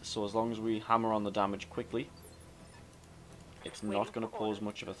light, so as long as we hammer on the damage quickly, it's not going to pose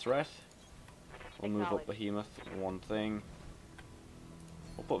much of a threat. We'll move up Behemoth, one thing.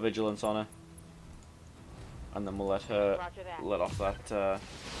 We'll put Vigilance on her, and then we'll let her let off that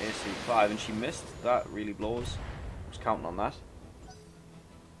AC-5, and she missed. That really blows. I was counting on that.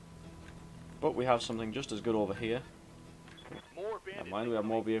 But we have something just as good over here. Never mind, we have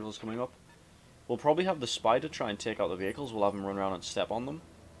more vehicles coming up. We'll probably have the Spider try and take out the vehicles. We'll have him run around and step on them.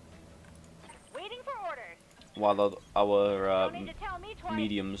 Waiting for orders. While our Don't need to tell me twice.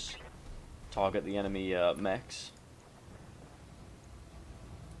 mediums target the enemy mechs.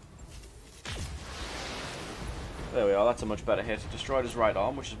 There we are, that's a much better hit. Destroyed his right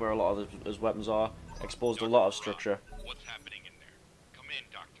arm, which is where a lot of his weapons are. Exposed a lot of structure. What's happening in there? Come in,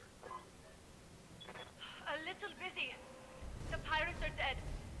 Doctor. A little busy. The pirates are dead.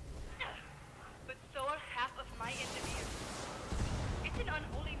 But so are half of my enemies. It's an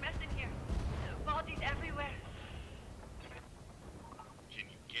unholy mess in here. Bodies everywhere. Can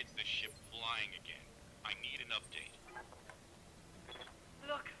you get the ship flying again? I need an update.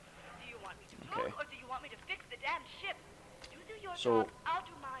 Look, do you want me to talk Okay. or do you want me to fix the damn ship? You do your So- job, I'll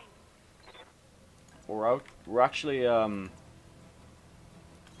do mine. We're actually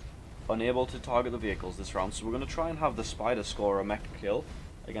unable to target the vehicles this round, so we're going to try and have the Spider score a mech kill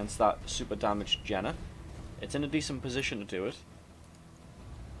against that super damaged Jenner. It's in a decent position to do it.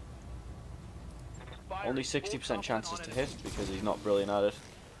 Only 60% chances to hit because he's not brilliant at it.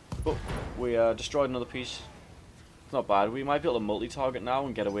 But we destroyed another piece. It's not bad. We might be able to multi-target now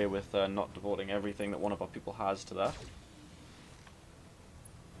and get away with not devoting everything that one of our people has to that.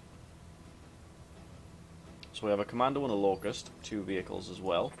 So we have a Commando and a Locust, 2 vehicles as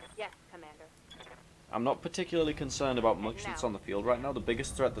well. Yes, Commander. I'm not particularly concerned about much that's on the field right now. The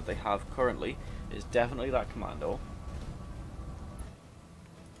biggest threat that they have currently is definitely that Commando.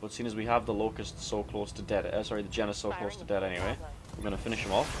 But seeing as we have the Locust so close to dead, sorry, the Jenner so close to dead anyway, we're going to finish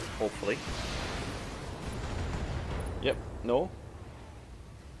him off, hopefully. Yep, no.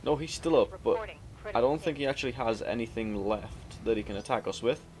 No, he's still up, but I don't think he actually has anything left that he can attack us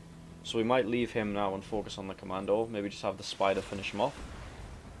with. So we might leave him now and focus on the Commando, maybe just have the Spider finish him off.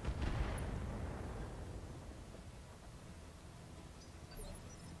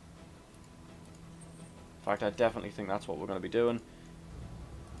 In fact, I definitely think that's what we're going to be doing.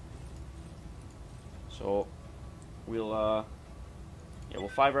 So we'll we'll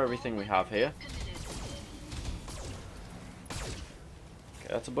fire everything we have here. Okay,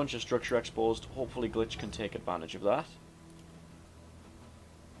 that's a bunch of structure exposed. Hopefully Glitch can take advantage of that.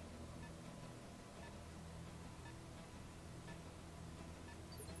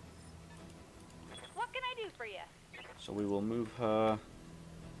 What can I do for you? So we will move her.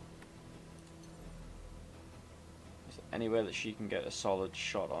 Is there anywhere that she can get a solid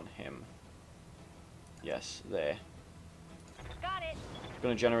shot on him? Yes, there. Got it. It's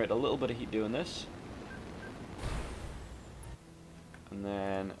going to generate a little bit of heat doing this. And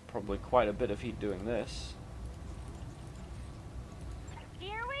then probably quite a bit of heat doing this.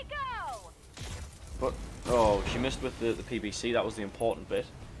 Here we go. But, oh, she missed with the PBC, that was the important bit.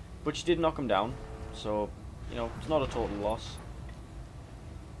 But she did knock him down, so, you know, it's not a total loss.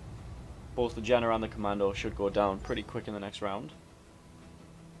 Both the Jenner and the Commando should go down pretty quick in the next round.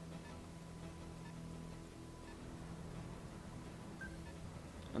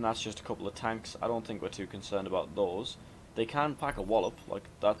 And that's just a couple of tanks. I don't think we're too concerned about those. They can pack a wallop, like,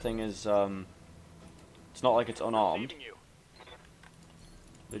 that thing is, it's not like it's unarmed. Receiving you.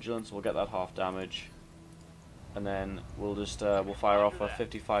 Vigilance will get that half damage. And then we'll just, we'll fire off our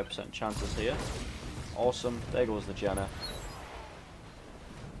 55% chances here. Awesome, there goes the Jenner.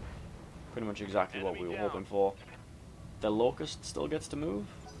 Pretty much exactly what we were hoping for. The Locust still gets to move.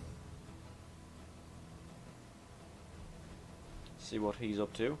 See what he's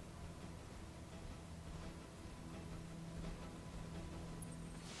up to.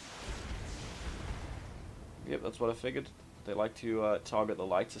 Yep, that's what I figured. They like to target the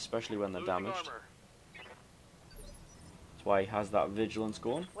lights, especially when they're Losing damaged. armor. That's why he has that vigilance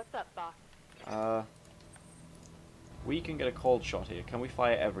going. What's up, boss? We can get a cold shot here. Can we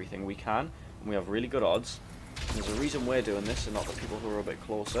fire everything? We can, and we have really good odds. And there's a reason we're doing this and not the people who are a bit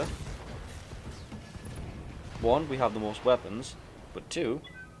closer. One, we have the most weapons, but two,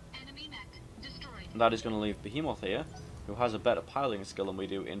 Enemy mech destroyed. that is going to leave Behemoth here, who has a better piloting skill than we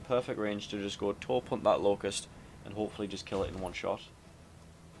do, in perfect range to just go toe punt that Locust and hopefully just kill it in one shot.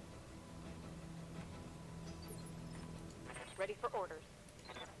 Ready for orders.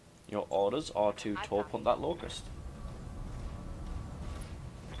 Your orders are to toe punt that Locust.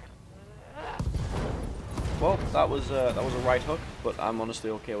 Well, that was a right hook, but I'm honestly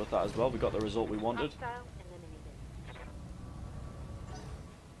okay with that as well. We got the result we wanted. Hostile eliminated.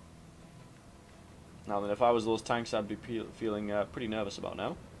 Now then, if I was those tanks, I'd be feeling pretty nervous about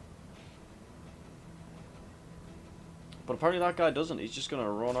now. But apparently that guy doesn't. He's just going to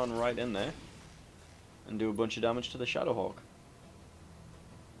run on right in there and do a bunch of damage to the Shadowhawk.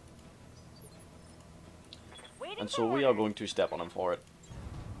 And so we are going to step on him for it.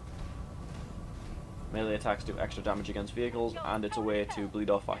 Melee attacks do extra damage against vehicles, and it's a way to bleed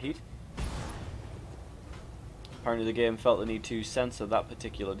off our heat. Apparently the game felt the need to censor that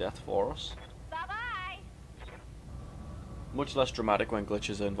particular death for us. Bye-bye! Much less dramatic when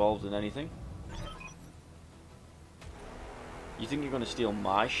glitches are involved in anything. You think you're going to steal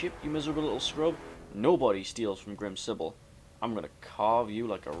my ship, you miserable little scrub? Nobody steals from Grim Sybil. I'm going to carve you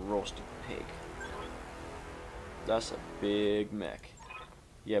like a roasted pig. That's a big mech.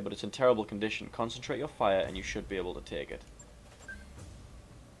 Yeah, but it's in terrible condition. Concentrate your fire and you should be able to take it.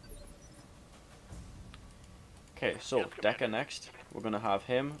 Okay, so Decker next. We're going to have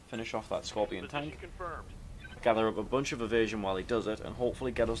him finish off that Scorpion tank. Confirmed. Gather up a bunch of evasion while he does it, and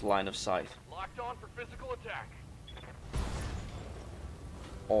hopefully get us line of sight. Locked on for physical attack.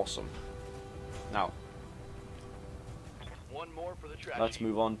 Awesome. Now, One more for the tragedy. let's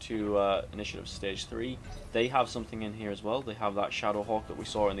move on to Initiative Stage 3. They have something in here as well. They have that Shadowhawk that we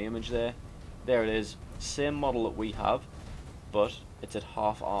saw in the image there. There it is. Same model that we have, but it's at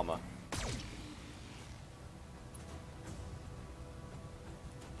half armor.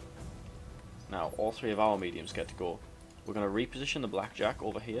 Now, all three of our mediums get to go. We're going to reposition the Blackjack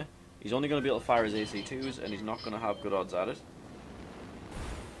over here. He's only going to be able to fire his AC2s, and he's not going to have good odds at it.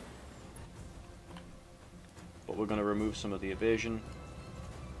 But we're going to remove some of the evasion.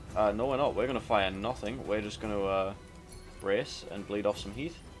 No, we're not. We're going to fire nothing. We're just going to brace and bleed off some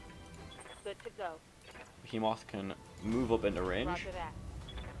heat. Good to go. Behemoth can move up into range. Roger that.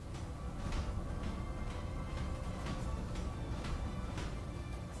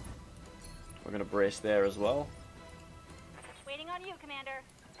 We're going to brace there as well. Waiting on you, Commander.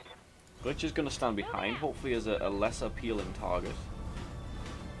 Glitch is going to stand behind, hopefully as a less appealing target.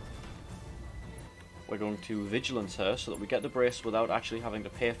 We're going to vigilance her so that we get the brace without actually having to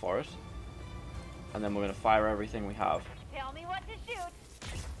pay for it. And then we're going to fire everything we have. Tell me what to shoot.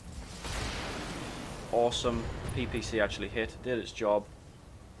 Awesome. PPC actually hit, did its job.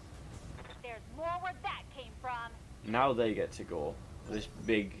 There's more where that came from. Now they get to go. This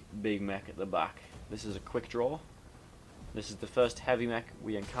big mech at the back. This is a quick draw. This is the first heavy mech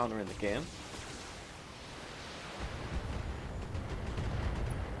we encounter in the game.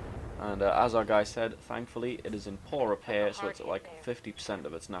 And as our guy said, thankfully it is in poor repair, so it's at like 50%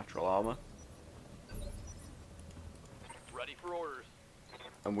 of its natural armor. Ready for orders.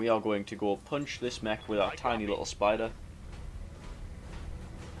 And we are going to go punch this mech with our tiny little spider.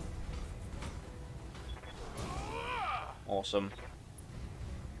 Awesome.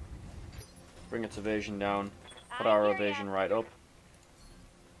 Bring its evasion down. Put our evasion right up.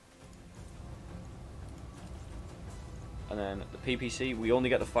 And then the PPC, we only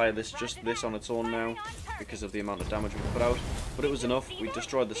get to fire just this on its own now because of the amount of damage we put out. But it was enough. We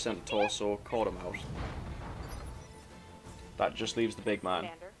destroyed the center torso, caught him out. That just leaves the big man.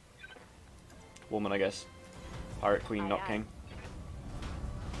 Commander. Woman, I guess. Pirate Queen, not King.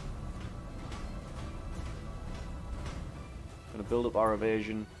 Gonna build up our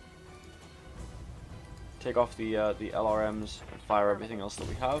evasion. Take off the LRMs and fire everything else that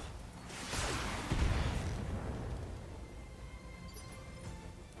we have.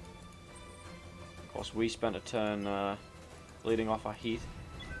 Of course, we spent a turn bleeding off our heat,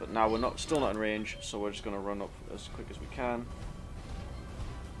 but now we're still not in range, so we're just going to run up as quick as we can.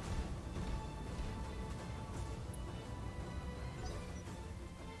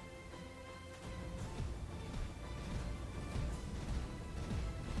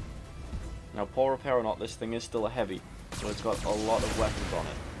 Now, poor repair or not, this thing is still a heavy, so it's got a lot of weapons on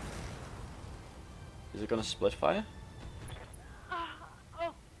it. Is it going to split fire?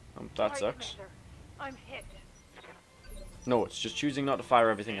 Oh, That sorry, sucks. Commander. I'm hit. No, it's just choosing not to fire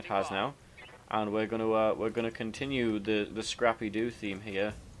everything it has now, and we're gonna continue the Scrappy Doo theme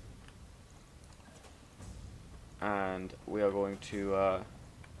here, and we are going to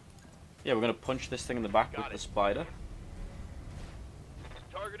yeah, we're gonna punch this thing in the back with the spider,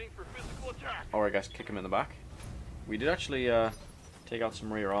 Targeting for physical attack. or I guess kick him in the back. We did actually take out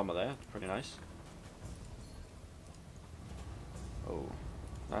some rear armor there, pretty nice. Oh,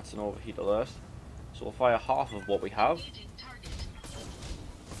 that's an overheat alert. So we'll fire half of what we have. Engaging target.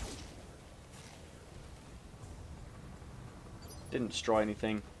 Didn't destroy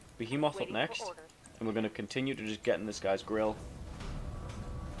anything. Behemoth up Waiting for next, orders. and we're going to continue to just get in this guy's grill.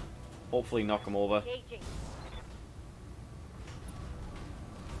 Hopefully knock him over. Engaging.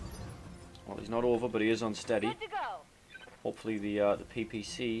 Well, he's not over, but he is unsteady. Good to go. Hopefully the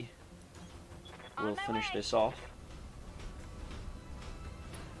PPC will On my finish way. this off.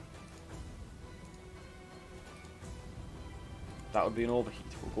 That would be an overheat.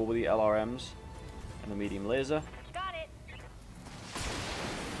 We'll go with the LRMs and the medium laser. Got it.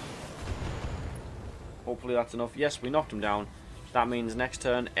 Hopefully that's enough. Yes, we knocked him down. That means next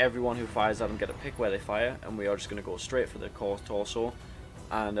turn, everyone who fires at him get to pick where they fire, and we are just going to go straight for the core torso,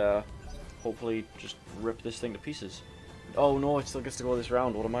 and hopefully just rip this thing to pieces. Oh no, it still gets to go this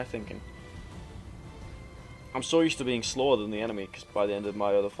round. What am I thinking? I'm so used to being slower than the enemy, because by the end of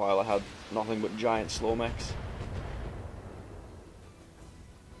my other file I had nothing but giant slow mechs.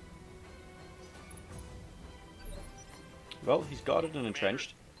 Well, he's guarded and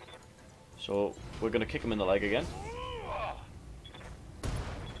entrenched, so we're going to kick him in the leg again.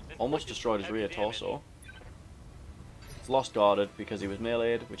 Almost destroyed his rear torso. It's lost guarded because he was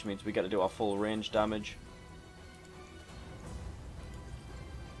meleeed, which means we get to do our full range damage.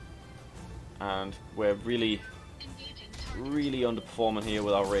 And we're really underperforming here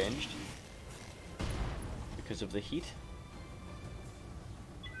with our ranged because of the heat.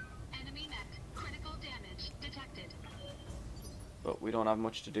 Enemy mech. Critical damage detected. But we don't have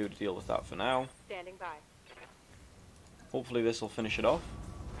much to do to deal with that for now. Standing by. Hopefully this will finish it off.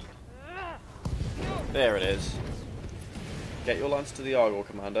 There it is. Get your lance to the Argo,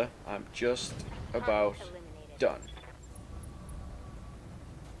 Commander. I'm just about Eliminated. done.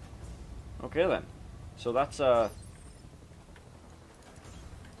 Okay then. So that's how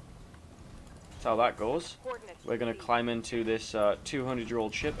that goes. Coordinates We're going to received. climb into this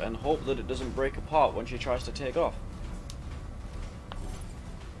 200-year-old ship and hope that it doesn't break apart when she tries to take off.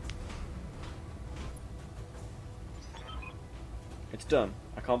 It's done.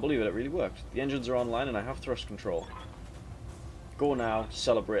 I can't believe it, it really worked. The engines are online and I have thrust control. Go now,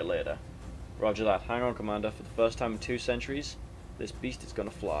 celebrate later. Roger that. Hang on, Commander. For the first time in 2 centuries, this beast is going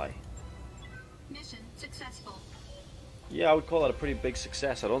to fly. Mission successful. Yeah, I would call that a pretty big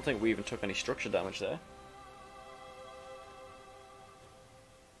success. I don't think we even took any structure damage there.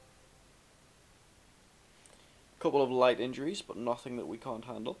 Couple of light injuries, but nothing that we can't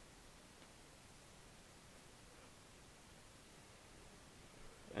handle.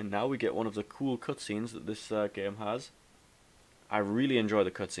 And now we get one of the cool cutscenes that this game has. I really enjoy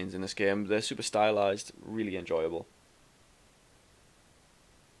the cutscenes in this game. They're super stylized, really enjoyable.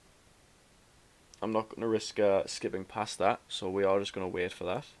 I'm not going to risk skipping past that, so we are just going to wait for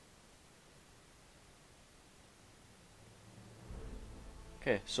that.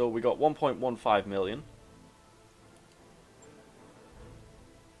 Okay, so we got 1.15 million.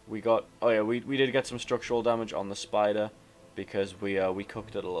 We got, oh yeah, we did get some structural damage on the spider because we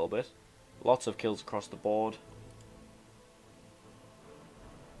cooked it a little bit. Lots of kills across the board.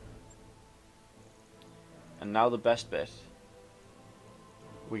 And now the best bit.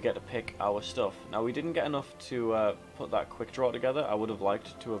 We get to pick our stuff. Now we didn't get enough to put that quick draw together. I would have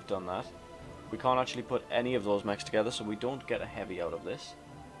liked to have done that. We can't actually put any of those mechs together, so we don't get a heavy out of this.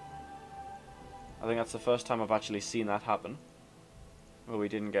 I think that's the first time I've actually seen that happen, where we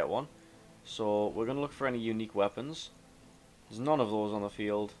didn't get one. So we're going to look for any unique weapons. There's none of those on the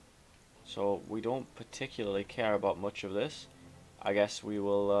field, so we don't particularly care about much of this. I guess we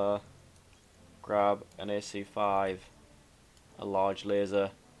will grab an AC5, a large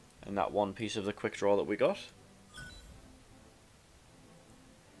laser, and that one piece of the quick draw that we got.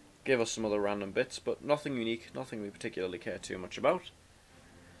 Give us some other random bits, but nothing unique, nothing we particularly care too much about.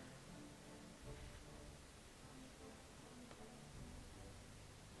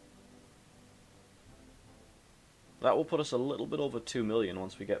 That will put us a little bit over 2 million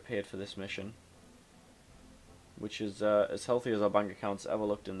once we get paid for this mission, which is as healthy as our bank accounts ever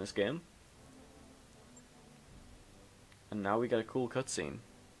looked in this game. And now we get a cool cutscene.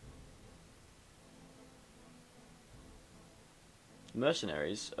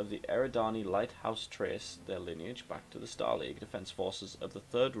 Mercenaries of the Eridani Lighthouse trace their lineage back to the Star League Defense Forces of the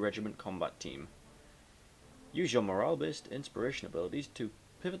 3rd Regiment Combat Team. Use your morale-based inspiration abilities to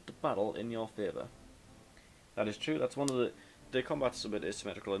pivot the battle in your favour. That is true, that's one of the combat's a bit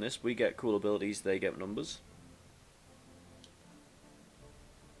asymmetrical in this. We get cool abilities, they get numbers.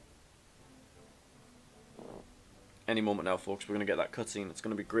 Any moment now, folks, we're going to get that cutscene, it's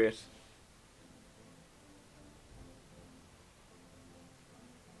going to be great.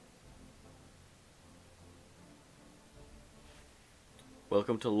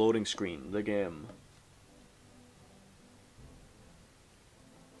 Welcome to loading screen, the game.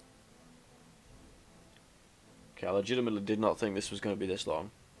 Okay, I legitimately did not think this was going to be this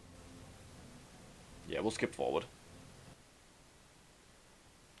long. Yeah, we'll skip forward.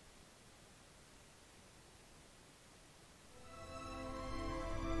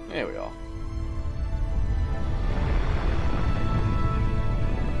 There we are.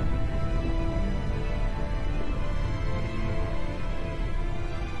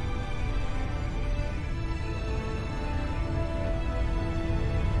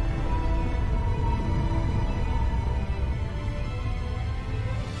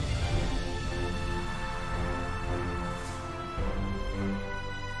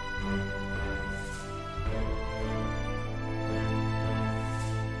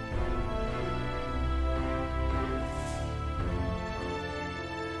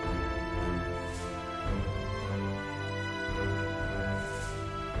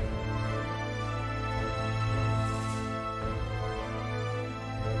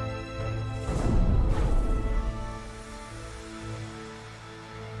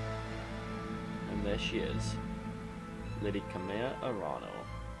 There she is, Lady Kamea Arano.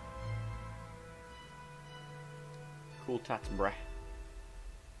 Cool tats, breh.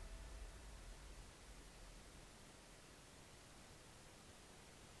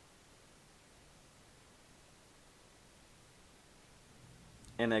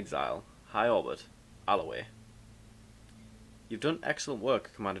 In exile, high orbit, Alloway. You've done excellent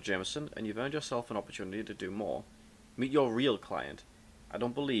work, Commander Jameson, and you've earned yourself an opportunity to do more. Meet your real client. I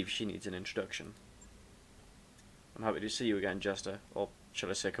don't believe she needs an introduction. I'm happy to see you again, Jester, or should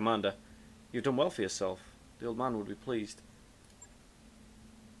I say Commander. You've done well for yourself. The old man would be pleased.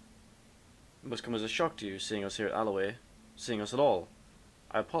 It must come as a shock to you, seeing us here at Alloway, seeing us at all.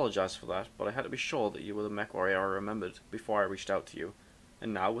 I apologise for that, but I had to be sure that you were the mech warrior I remembered before I reached out to you.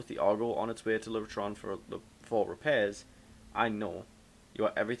 And now, with the Argo on its way to Lurtron for repairs, I know you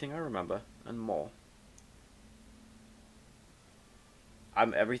are everything I remember, and more.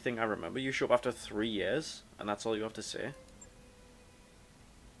 I'm everything I remember. You show up after 3 years, and that's all you have to say?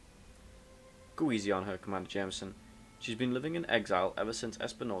 Go easy on her, Commander Jameson. She's been living in exile ever since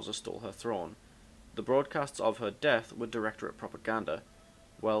Espinosa stole her throne. The broadcasts of her death were Directorate propaganda,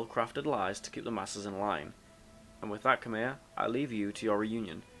 well-crafted lies to keep the masses in line. And with that, Kamea, I leave you to your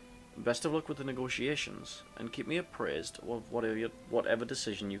reunion. Best of luck with the negotiations, and keep me appraised of whatever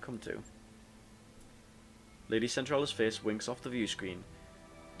decision you come to. Lady Centrala's face winks off the view screen.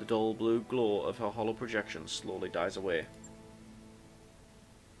 The dull blue glow of her hollow projection slowly dies away.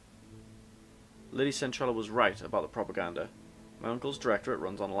 Lady Centrala was right about the propaganda. My uncle's directorate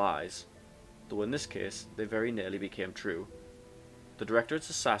runs on lies, though in this case they very nearly became true. The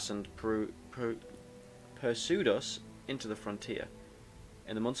directorate's assassin pursued us into the frontier.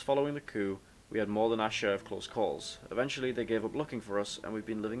 In the months following the coup, we had more than our share of close calls. Eventually they gave up looking for us, and we've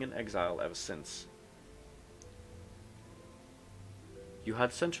been living in exile ever since. You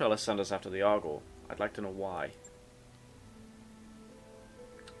had Centrala send us after the Argo. I'd like to know why.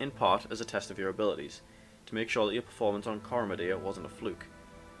 In part, as a test of your abilities, to make sure that your performance on Coromedia wasn't a fluke.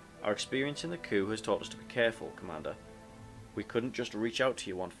 Our experience in the coup has taught us to be careful, Commander. We couldn't just reach out to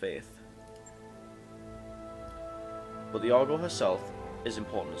you on faith. But the Argo herself is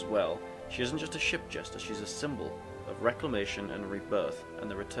important as well. She isn't just a ship jester, she's a symbol of reclamation and rebirth, and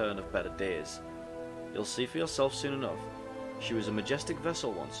the return of better days. You'll see for yourself soon enough. She was a majestic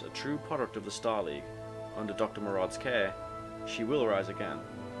vessel once, a true product of the Star League. Under Dr. Murad's care, she will rise again.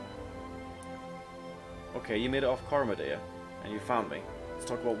 Okay, you made it off Coromedia, and you found me. Let's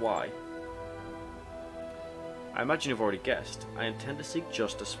talk about why. I imagine you've already guessed. I intend to seek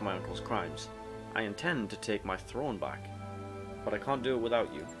justice for my uncle's crimes. I intend to take my throne back. But I can't do it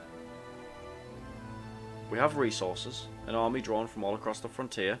without you. We have resources, an army drawn from all across the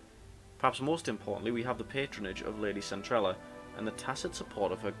frontier. Perhaps most importantly, we have the patronage of Lady Centrala and the tacit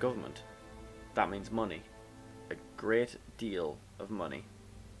support of her government. That means money. A great deal of money.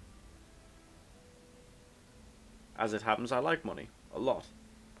 As it happens, I like money. A lot.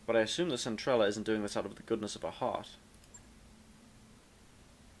 But I assume that Centrala isn't doing this out of the goodness of her heart.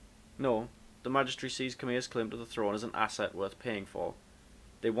 No, the Magistracy sees Khameer's claim to the throne as an asset worth paying for.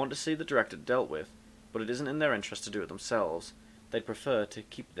 They want to see the Director dealt with, but it isn't in their interest to do it themselves. They'd prefer to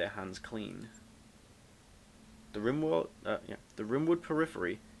keep their hands clean. The Rimwood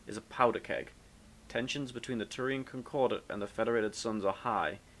Periphery is a powder keg. Tensions between the Turian Concordat and the Federated Suns are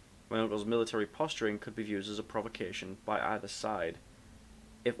high. My uncle's military posturing could be viewed as a provocation by either side.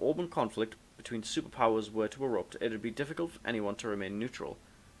 If open conflict between superpowers were to erupt, it would be difficult for anyone to remain neutral.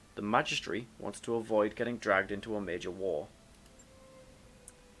 The Magistracy wants to avoid getting dragged into a major war.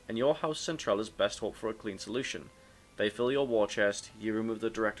 In your House Centrala's best hope for a clean solution. They fill your war chest, you remove the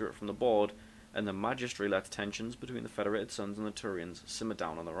Directorate from the board, and the Magistracy lets tensions between the Federated Suns and the Turians simmer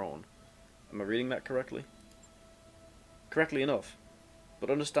down on their own. Am I reading that correctly? Correctly enough. But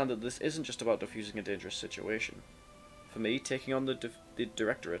understand that this isn't just about diffusing a dangerous situation. For me, taking on the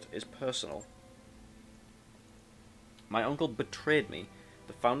Directorate is personal. My uncle betrayed me.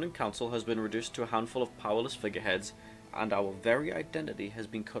 The Founding Council has been reduced to a handful of powerless figureheads, and our very identity has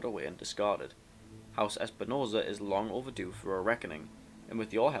been cut away and discarded. House Espinosa is long overdue for a reckoning, and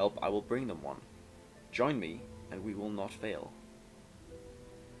with your help I will bring them one. Join me, and we will not fail.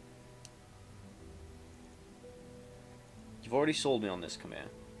 You've already sold me on this, Khameer.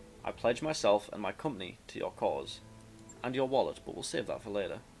 I pledge myself and my company to your cause. And your wallet, but we'll save that for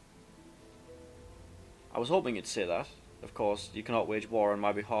later. I was hoping you'd say that. Of course, you cannot wage war on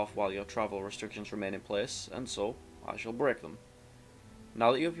my behalf while your travel restrictions remain in place, and so I shall break them.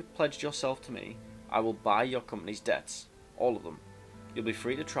 Now that you have pledged yourself to me, I will buy your company's debts. All of them. You'll be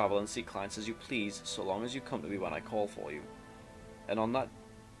free to travel and see clients as you please, so long as you come to me when I call for you. And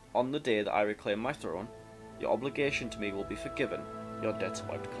on the day that I reclaim my throne, your obligation to me will be forgiven, your debts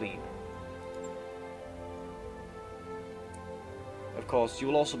wiped clean. Of course, you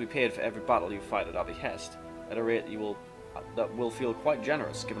will also be paid for every battle you fight at our behest, at a rate that will feel quite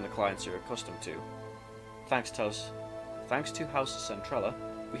generous given the clients you're accustomed to. Thanks to House Centrala,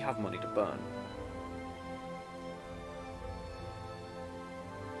 we have money to burn.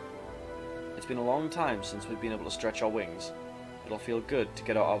 It's been a long time since we've been able to stretch our wings. It'll feel good to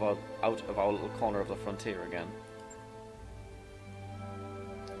get out of our little corner of the frontier again.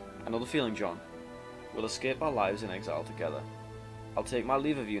 Another feeling, John. We'll escape our lives in exile together. I'll take my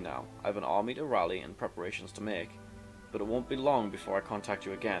leave of you now. I have an army to rally and preparations to make. But it won't be long before I contact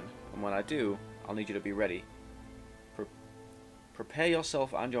you again, and when I do, I'll need you to be ready. Prepare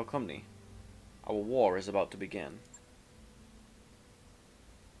yourself and your company. Our war is about to begin.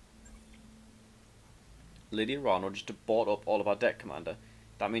 Lydia Rano just bought up all of our debt, Commander.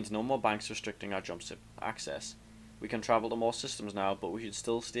 That means no more banks restricting our jump ship access. We can travel to more systems now, but we should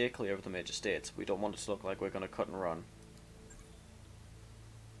still steer clear of the major states. We don't want it to look like we're going to cut and run.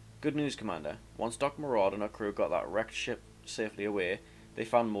 Good news, Commander. Once Doc Maraud and her crew got that wrecked ship safely away, they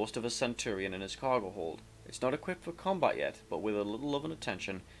found most of a Centurion in his cargo hold. It's not equipped for combat yet, but with a little love and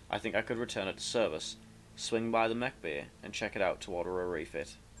attention, I think I could return it to service. Swing by the mech bay and check it out to order a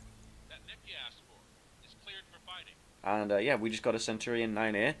refit. That Nick you asked for is cleared for fighting. And yeah, we just got a Centurion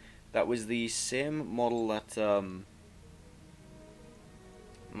 9A. That was the same model that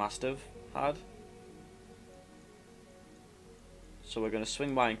Mastiff had. So we're going to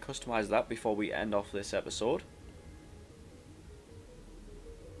swing by and customize that before we end off this episode.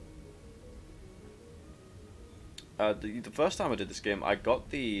 The first time I did this game, I got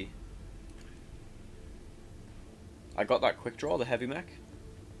that quick draw, the heavy mech.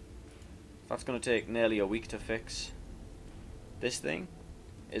 That's going to take nearly a week to fix. This thing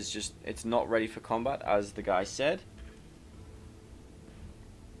is just, it's not ready for combat, as the guy said.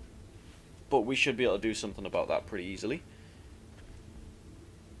 But we should be able to do something about that pretty easily.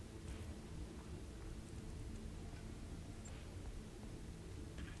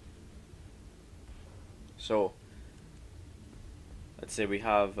 So, let's say we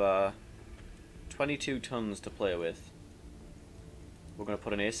have 22 tons to play with. We're going to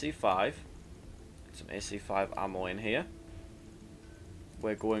put an AC-5, some AC-5 ammo in here.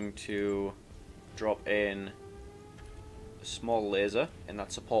 We're going to drop in a small laser in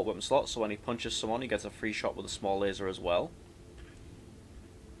that support weapon slot, so when he punches someone he gets a free shot with a small laser as well.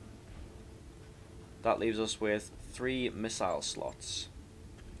 That leaves us with 3 missile slots.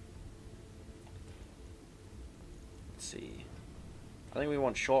 Let's see. I think we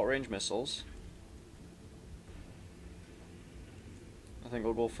want short range missiles. I think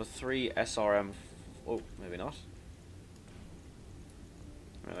we'll go for 3 SRM. Oh, maybe not.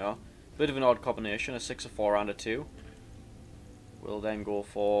 There we are. Bit of an odd combination, a 6, a 4 and a 2. We'll then go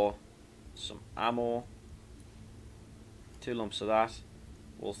for some ammo. 2 lumps of that.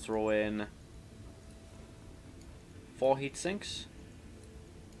 We'll throw in 4 heat sinks.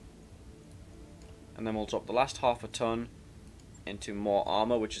 and then we'll drop the last half a ton into more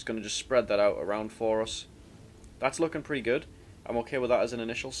armor, which is going to just spread that out around for us. That's looking pretty good. I'm okay with that as an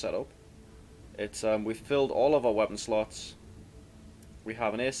initial setup. It's we've filled all of our weapon slots. We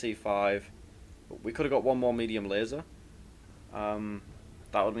have an AC5. We could have got one more medium laser.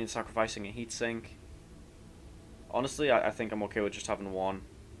 That would mean sacrificing a heatsink. Honestly, I think I'm okay with just having one.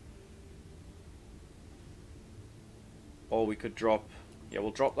 Or we could drop... Yeah, we'll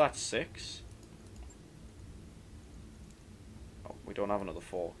drop that 6. Oh, we don't have another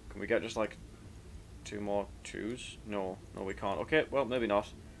 4. Can we get just like 2 more 2s? No, we can't. Okay, well, maybe not.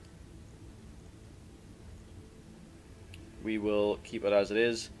 We will keep it as it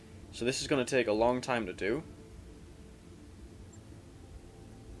is. So this is going to take a long time to do.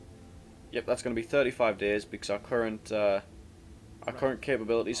 Yep, that's going to be 35 days because our current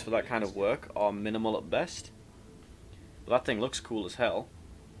capabilities for that kind of work are minimal at best. But that thing looks cool as hell.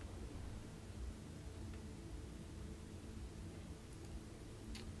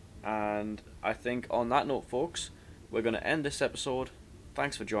 And I think on that note, folks, we're going to end this episode.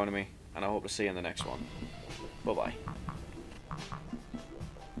 Thanks for joining me, and I hope to see you in the next one. Bye-bye.